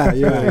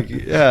 Like,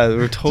 yeah,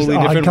 we're totally Just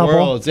odd different couple.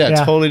 worlds. Yeah,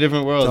 totally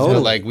different worlds. Totally.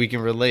 But like we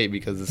can relate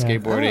because of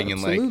skateboarding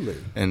and like Absolutely.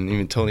 and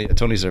even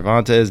Tony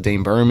Cervantes,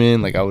 Dane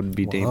Berman. Like I would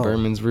be Dane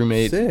Berman's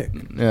roommate. Sick.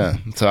 Yeah.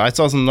 So I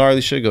saw some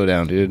gnarly shit go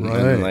down, dude. Right.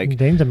 And like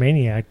Dane's a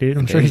maniac, dude.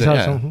 I'm sure Dane's he's a-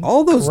 had yeah. some.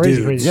 All those Crazy,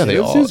 dudes. crazy Yeah, they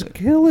Those all- dudes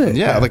kill it.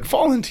 yeah, like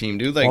Fallen team,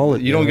 dude. Like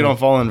Fallen, you don't get yeah. on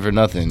Fallen for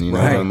nothing, you know.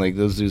 Right. And like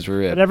those dudes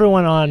were it. But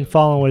everyone on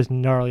Fallen was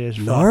gnarly as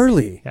fuck.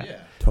 Gnarly. Yeah.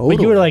 Totally.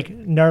 But you were like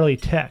gnarly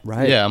tech.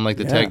 right. Yeah, I'm like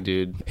the Yeah. tech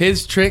dude.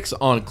 His tricks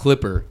on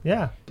Clipper,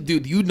 Yeah.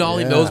 dude. You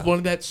nollie Yeah. nose one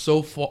of that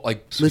so far,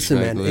 like Listen,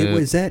 Switchback man.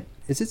 lip.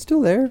 Is it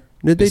still there?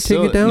 Did they It's take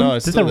still- it down? No,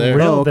 it's There's still a there.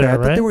 rail Oh, okay. there, I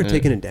thought right? they were Yeah.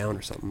 taking it down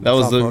or something. That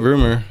was South the Park.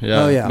 rumor.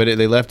 Yeah. Oh, yeah. But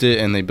they left it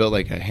and they built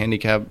like a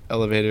handicap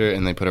elevator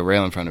and they put a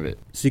rail in front of it.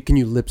 So can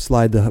you lip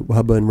slide the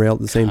hubba and rail at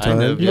the same Kind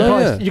time? of, You, yeah. can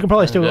probably, you can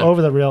probably still go Yeah.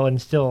 over the rail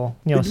and still,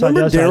 slide Remember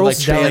the other side. Daryl's Like,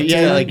 chanting?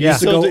 Yeah, like you Used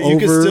to still go do, you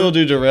can over- still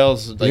do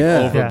derails like Yeah.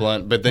 over Yeah.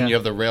 blunt, but then Yeah. you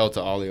have the rail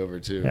to ollie over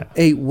too. Yeah.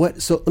 Hey,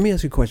 what? So let me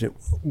ask you a question.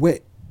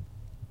 Wait,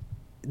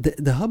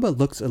 the hubba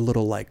looks a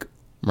little like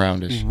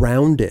Roundish.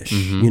 roundish.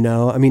 Mhm. You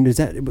know, I mean, is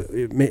that?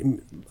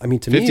 I mean,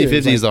 to me, 50-50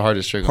 it's like is the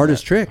hardest trick. on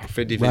hardest that. trick,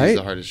 50-50 is right?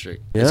 the hardest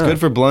trick. It's Yeah. good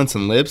for blunts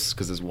and lips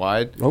because it's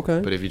wide. Okay.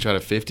 But if you try to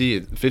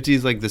 50, 50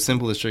 is like the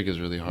simplest trick is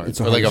really hard.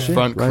 It's a or like a hard trick,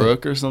 front right.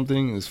 crook or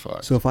something is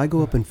fucked. So if I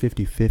go up in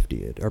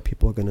 50-50, are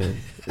people gonna?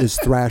 Is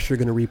Thrasher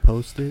gonna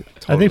repost it?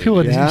 I think people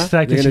would Yeah?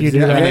 expect They're to see gonna you do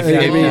do that. that.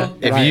 if, Yeah,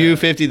 if right. you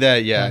 50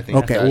 that, yeah, I think.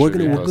 Okay, that we're should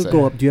gonna repost we'll that.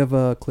 go up. Do you have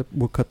a clip?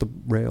 We'll cut the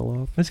rail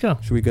off. Let's go.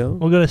 Should we go?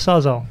 We'll go to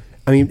Sawzall.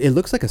 I mean, it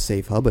looks like a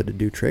safe hubba to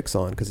do tricks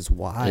on because it's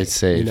wide. It's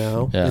safe. You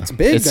know, Yeah. it's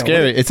big. It's though.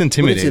 scary. It's What is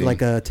intimidating. it,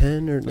 like a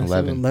 10 or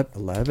 11.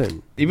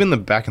 11. Even the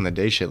back in the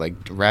day shit, like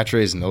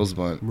Rattray's nose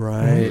blunt.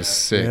 Right. It was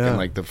sick. Yeah. And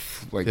like the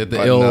the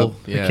button ill, up.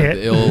 kit.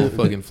 the ill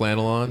fucking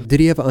flannel on. Did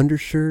he have an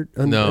undershirt?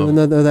 No.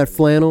 That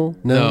flannel?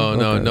 No,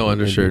 no Okay.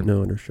 undershirt.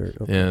 No undershirt.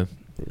 Okay. Yeah,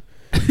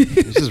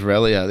 It's just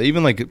really, yeah.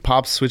 Even like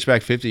Pop's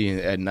switchback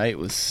 50 at night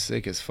was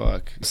sick as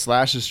fuck.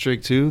 Slash's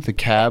trick too. The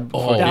cab.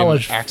 Oh, that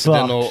was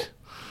accidental fucked.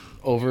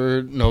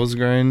 over nose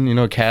grind. You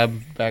know, cab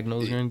back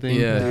nose grind thing.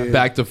 yeah.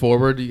 Back to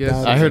forward, you guys.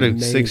 That I heard a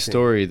Amazing. sick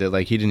story that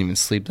like he didn't even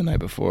sleep the night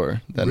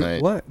before that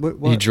night. What?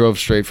 He drove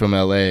straight from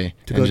LA To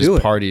and go just do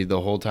it. partied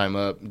the whole time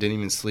up. Didn't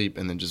even sleep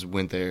and then just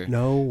went there.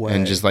 No way.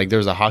 And just like there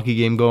was a hockey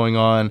game going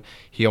on.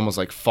 He almost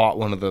like fought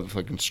one of the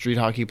fucking street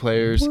hockey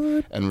players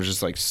What? and was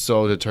just like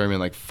so determined,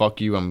 like, fuck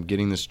you, I'm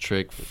getting this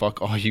trick.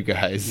 Fuck all you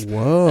guys.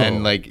 Whoa.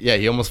 And like, yeah,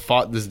 he almost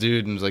fought this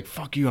dude and was like,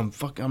 fuck you,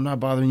 I'm not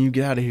bothering you,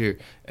 get out of here.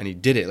 And he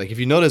did it. Like if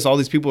you notice, all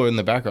these people are in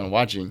the background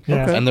watching.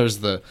 Yeah. Okay. And there's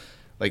the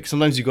like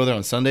sometimes you go there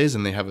on Sundays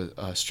and they have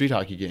a street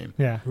hockey game.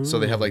 Yeah. So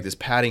they have like this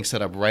padding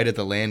set up right at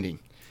the landing.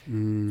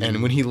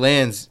 And when he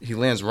lands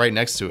right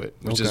next to it,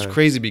 which is Okay.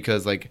 crazy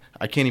because like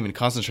I can't even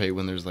concentrate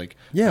when there's like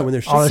Yeah, when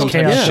there's All this some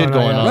shit. type of chaos shit going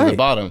going on, on at Right, the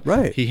bottom.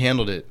 right. He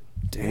handled it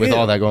Damn. with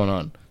all that going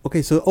on.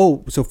 Okay, so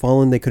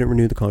Fallen, they couldn't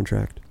renew the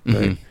contract, right?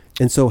 Mhm.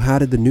 And so how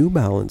did the New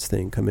Balance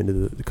thing come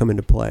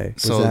into play?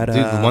 Was So, that,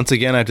 dude, once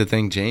again, I have to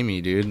thank Jamie,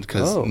 dude,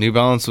 because Oh. New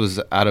Balance was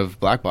out of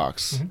Black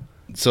Box. Mm-hmm.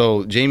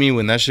 So Jamie,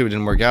 when that shit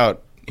didn't work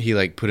out, he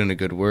like put in a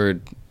good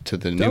word to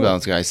the New Dope.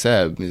 Balance guy,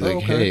 Seb. He's Oh, like,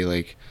 okay. hey,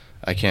 like,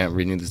 I can't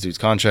renew this dude's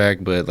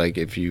contract, but like,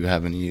 if you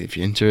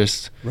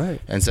interest.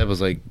 right? And Seb was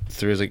like,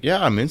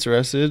 yeah, I'm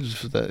interested.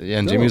 Yeah,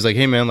 and Dope. Jamie was like,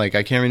 hey man, like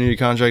I can't renew your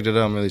contract.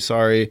 I'm really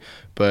sorry,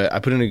 but I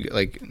put in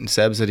like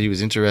Seb said he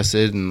was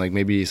interested and like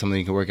maybe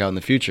something can work out in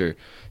the future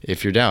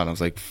if you're down. I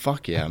was like,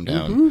 fuck yeah, I'm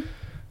down. Mm-hmm.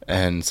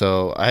 And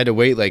so I had to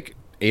wait like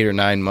 8 or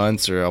 9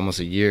 months or almost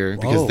a year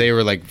because Whoa. they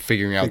were like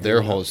figuring out their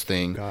Figuring whole out.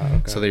 thing. God,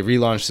 okay. So they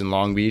relaunched in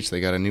Long Beach. They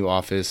got a new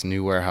office,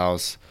 new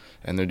warehouse,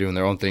 and they're doing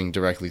their own thing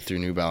directly through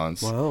New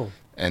Balance. Wow.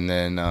 And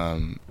then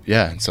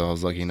yeah, and so I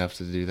was lucky enough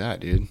to do that,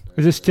 dude.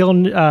 Is it still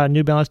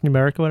New Balance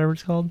Numerica, whatever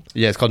it's called?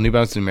 Yeah, it's called New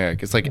Balance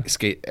Numeric. It's like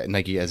skate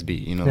Nike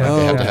SB. You know, Yeah. like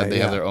they have Oh, to have okay, they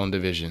have yeah. their own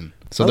division.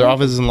 I So their like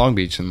office is in Long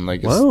Beach, and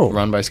like it's Wow.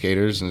 run by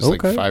skaters, and it's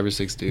like Okay. 5 or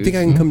 6 You dudes. think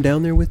I can come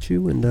down there with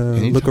you and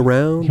Anytime. look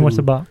around? He wants a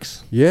and-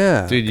 box.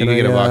 Yeah, Dude, you can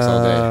get a box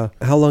all day.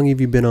 How long have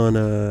you been on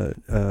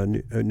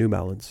New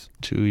Balance?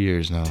 2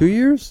 years now. 2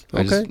 years.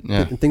 I Okay, just-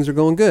 yeah. Things are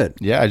going good.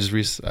 Yeah, I just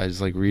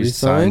re-signed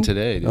Re-signed?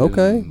 today. Dude.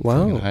 Okay, I'm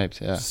wow. fucking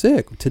hyped. Yeah,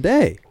 Sick.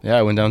 Today. yeah.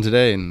 I went down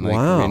today and like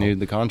Wow. renewed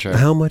the contract.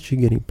 How much you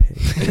getting paid?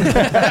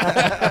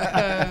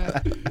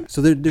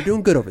 So they're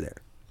doing good over there.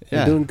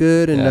 Yeah. doing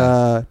good. And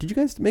Yeah. did you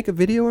guys make a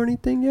video or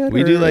anything yet?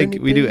 We or do we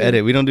anything? do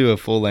edit. We don't do a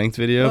full length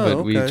video, Oh,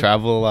 but we okay.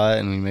 travel a lot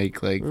and we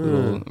make like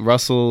little.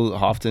 Russell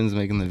Hofton's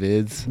making the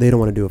vids. They don't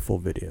want to do a full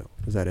video.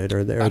 Is that it?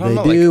 Or they, I don't they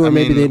know, do, like, or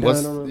maybe they don't. I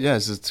what's- don't know. Yeah,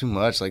 it's just too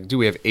much. Like, dude,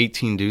 we have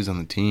 18 dudes on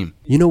the team.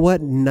 You know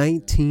what?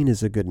 19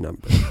 is a good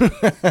number.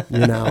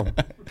 You know,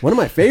 one of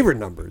my favorite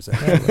numbers.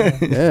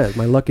 Actually. Yeah, it's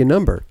my lucky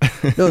number.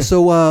 No,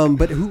 so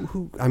but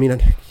who? I mean,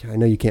 I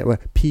know you can't.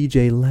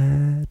 PJ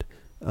Ladd.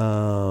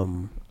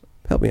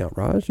 Help me out,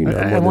 Raj. You know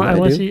I more than want I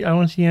to do. see. I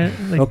want to see.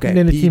 Like, Okay,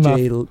 name the team off.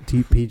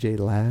 PJ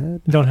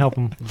Ladd, Don't help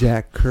him.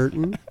 Jack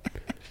Curtin.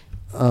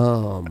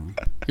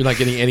 You're not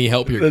getting any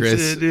help here,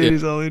 Chris.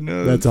 He's all he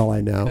knows. That's all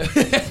I know.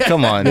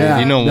 Come on, dude.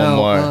 You know one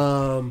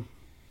more.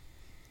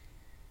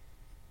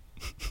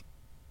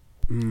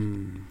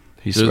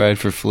 He's stride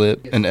for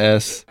flip. An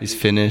S. He's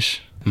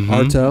Finnish.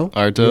 Arto.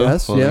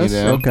 Yes, holding me yes.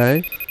 down.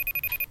 Okay.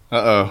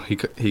 Uh-oh.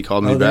 He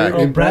called me Oh, there- back.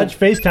 Oh, Brad's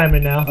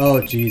FaceTiming now.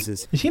 Oh,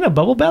 Jesus. Is he in a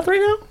bubble bath right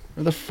now?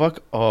 Where the fuck?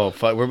 Oh,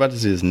 fuck. We're about to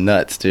see his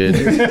nuts, dude.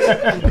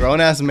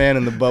 Grown-ass man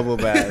in the bubble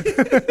bath.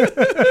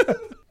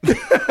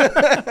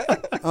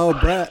 Oh,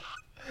 Brad.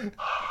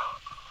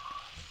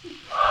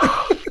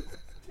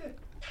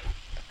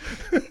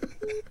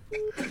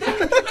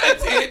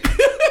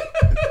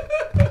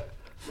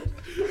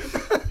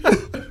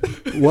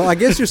 Well, I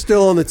guess you're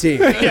still on the team.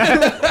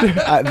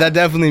 That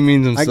definitely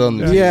means I'm still on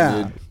the team,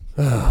 Yeah. dude.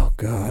 Oh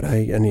God,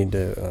 I need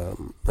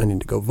to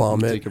go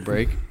vomit. Take a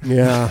break.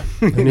 Yeah,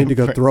 I need to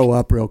go throw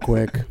up real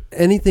quick.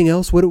 Anything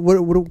else? What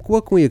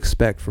can we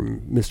expect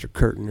from Mr.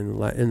 Curtin in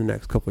the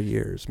next couple of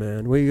years,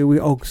 man? We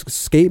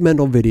skate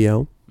mental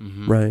video,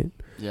 right?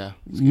 Yeah.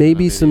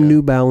 Maybe some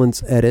New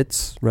Balance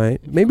edits,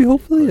 right? Maybe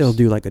hopefully they'll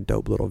do like a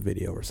dope little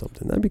video or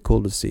something. That'd be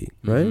cool to see,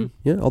 right?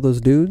 Yeah, all those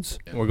dudes.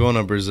 We're going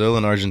to Brazil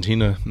and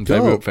Argentina in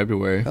Dope.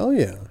 February. Hell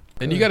yeah.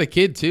 And you got a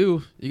kid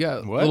too. You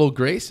got What? little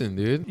Grayson,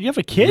 dude. You have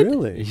a kid?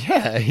 Really?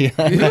 Yeah.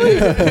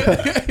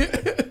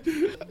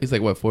 He's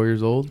like what, 4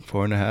 years old?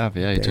 4.5.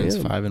 Yeah, he turns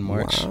Damn. 5 in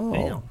March. Wow.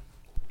 Damn.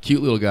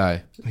 Cute little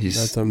guy. He's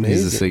That's He's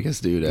amazing. the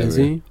sickest dude ever. Is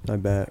he? I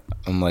bet.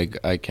 I'm like,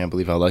 I can't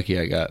believe how lucky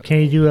I got. Can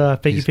you do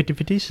fakey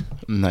 50-50s?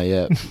 Not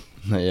yet.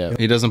 Not yet.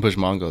 He doesn't push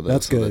Mongo though.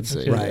 That's so good. let's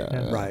say, Right,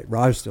 yeah. right.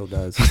 Raj still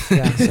does.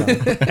 Yeah. So,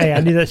 Hey,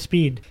 I need that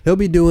speed. he'll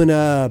be doing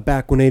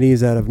back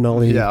 180s out of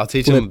Nolly. Yeah, I'll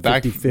teach flip him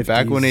back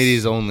 50-50s.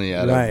 180s only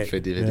out Right. of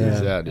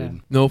 50-50s. Yeah,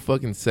 dude. No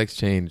fucking sex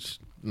change.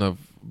 No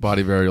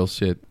body varial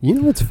shit. You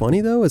know what's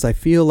funny though is I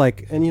feel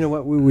like, and you know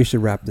what, we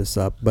should wrap this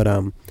up. But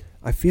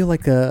I feel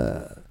like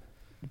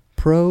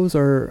pros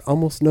are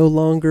almost no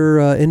longer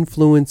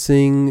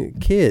influencing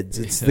kids.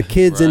 It's the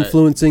kids Right.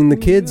 influencing the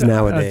kids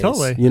nowadays.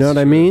 totally. You know what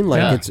I mean?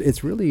 Like Yeah.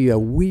 it's really a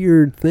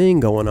weird thing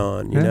going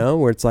on. You Yeah. know,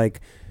 where it's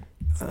like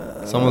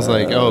Someone's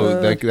like, oh,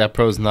 that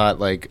pro's not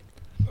like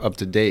up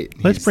to date.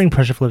 Let's He's- bring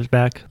pressure flips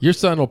back. Your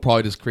son will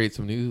probably just create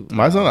some new.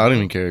 My son, I don't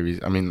even care if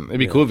he. I mean, it'd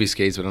be Yeah. cool if he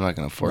skates, but I'm not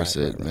gonna force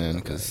Right, it, right, man,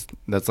 right, because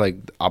that's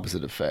like the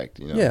opposite effect.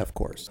 You know? yeah, of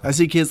course. I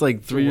see kids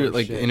like worse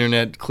like shit.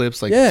 internet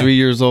clips, like Yeah. 3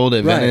 years old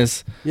at Right.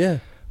 Venice. Yeah.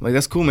 Like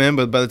that's cool, man.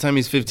 But by the time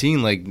he's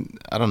 15, like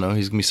I don't know,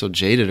 he's gonna be so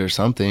jaded or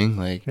something.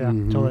 Like Yeah,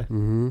 totally.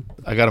 Mm-hmm.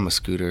 I got him a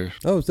scooter.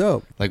 Oh, it's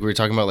dope. Like we were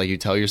talking about, like you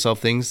tell yourself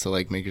things to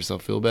like make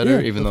yourself feel better,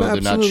 Yeah, even though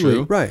they're not absolutely.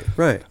 true. Right,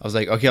 right. I was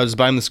like, okay, I'll just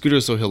buy him the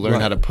scooter so he'll learn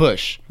Right. how to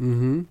push.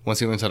 Mm-hmm. Once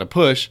he learns how to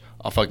push,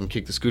 I'll fucking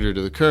kick the scooter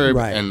to the curb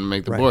Right. and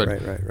make the Right,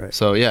 board. right.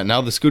 So yeah, now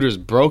the scooter's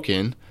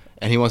broken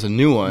and he wants a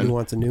new one. He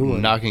wants a new one.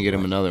 I'm not gonna get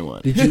him another one.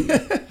 Did you?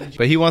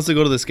 But he wants to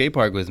go to the skate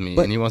park with me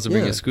But- and he wants to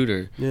bring yeah. a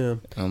scooter. Yeah.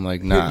 I'm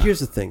like, nah. Here's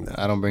the thing, though.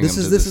 I don't bring this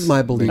him is to this this is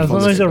my belief. As on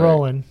long the as they're skate park.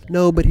 rolling.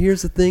 No, but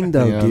here's the thing,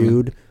 though, Yeah.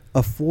 dude.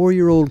 A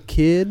 4-year-old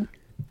kid.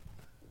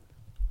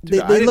 Dude,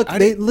 I They didn't- look. I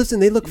They didn't- listen.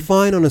 They look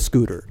fine on a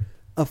scooter.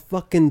 A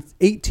fucking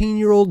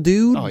 18-year-old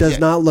dude Oh, does yeah.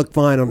 not look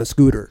fine on a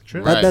scooter.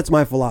 True. Right. That's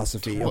my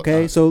philosophy. Well,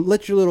 Okay, so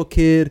let your little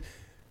kid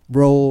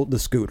roll the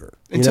scooter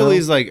you Until know?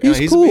 he's like, he's,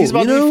 he's cool, about you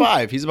to know? be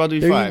 5. He's about to be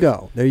There 5. you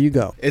go. There you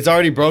go. It's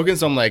already broken,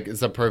 so I'm like, it's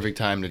the perfect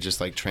time to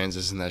just like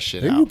transition that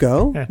shit There out. you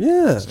go. Yeah.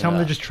 Yeah. Just tell them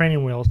they're just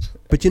training wheels.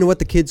 But you know what?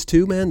 The kids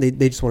too, man. They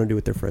just want to do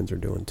what their friends are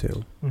doing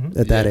too. Mhm.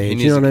 At that Yeah, he age,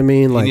 needs you know to- what I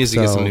mean? He needs to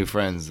get so- some new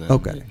friends. Then.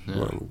 Okay, Yeah.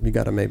 well, you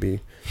got to maybe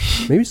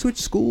switch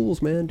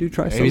schools, man. Do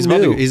try And something he's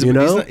about new. to, he's, you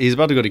know, he's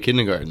about to go to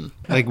kindergarten.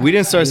 Like we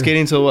didn't start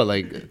skating until what,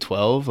 like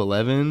 12,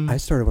 11? I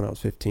started when I was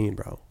 15,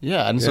 bro.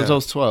 Yeah, I didn't start Yeah. until I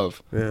was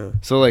 12. Yeah.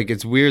 So like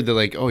it's weird that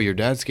like, oh, your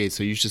dad skates,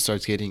 so you should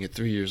start skating at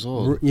 3 years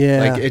old. Yeah,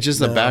 like it's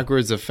just a no.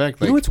 backwards effect.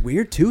 You Like know what's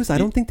weird too is I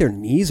don't think their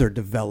knees are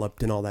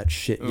developed and all that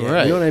shit yet.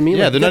 Right. You know what I mean?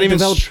 Yeah, Like, they're you not gotta even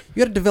Develop, str- you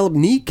got to develop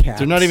kneecaps.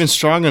 they're not even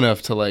strong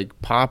enough to like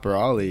pop or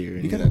ollie or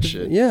any of that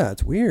shit. Yeah,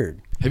 it's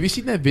weird. Have you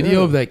seen that video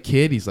Yeah. of that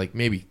kid? He's like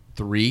maybe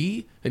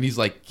 3, and he's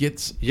like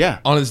gets Yeah.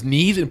 on his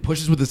knees and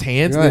pushes with his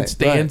hands, and then Right,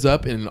 stands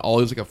up, and all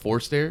is like a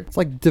force stare. It's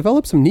like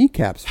develop some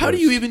kneecaps. How do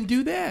first. you even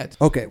do that?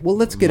 Okay, well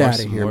let's get More- out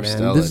of here, more man.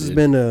 Stella, this has dude.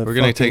 been a. We're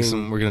gonna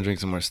fucking- drink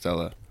some more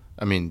Stella.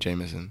 I mean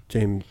Jameson.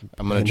 James.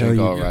 I'm gonna drink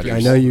all Rogers. I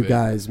know you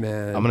guys,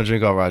 man. I'm gonna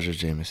drink all Rogers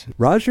Jameson.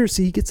 Roger,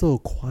 see, he gets a little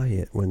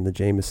quiet when the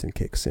Jameson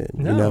kicks in.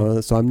 No. You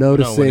know, so I'm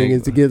noticing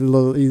is to get a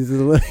little. He needs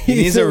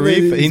a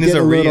re-up. He needs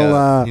a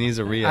re-up. He needs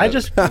a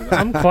re-up.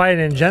 I'm quiet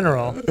in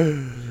general.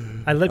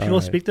 I let people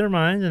speak their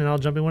minds, and I'll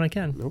jump in when I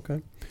can.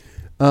 Okay.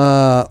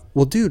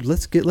 Well, dude,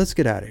 let's get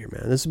out of here,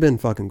 man. This has been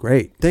fucking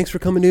great. Thanks for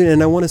coming in,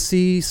 and I want to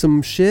see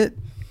some shit.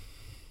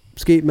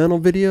 Skate Mental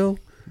video.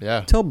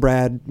 Yeah. Tell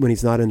Brad when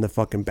he's not in the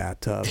fucking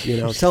bathtub. You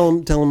know, tell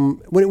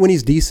him when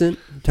he's decent.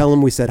 Tell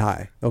him we said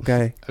hi.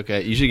 Okay.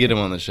 Okay. You should get him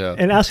on the show.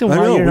 And ask him why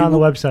you're not on the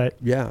website.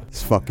 Yeah,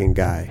 this fucking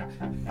guy.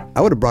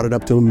 I would have brought it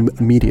up to him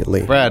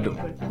immediately. Brad,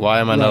 why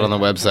am I not on the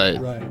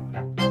website?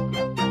 Right.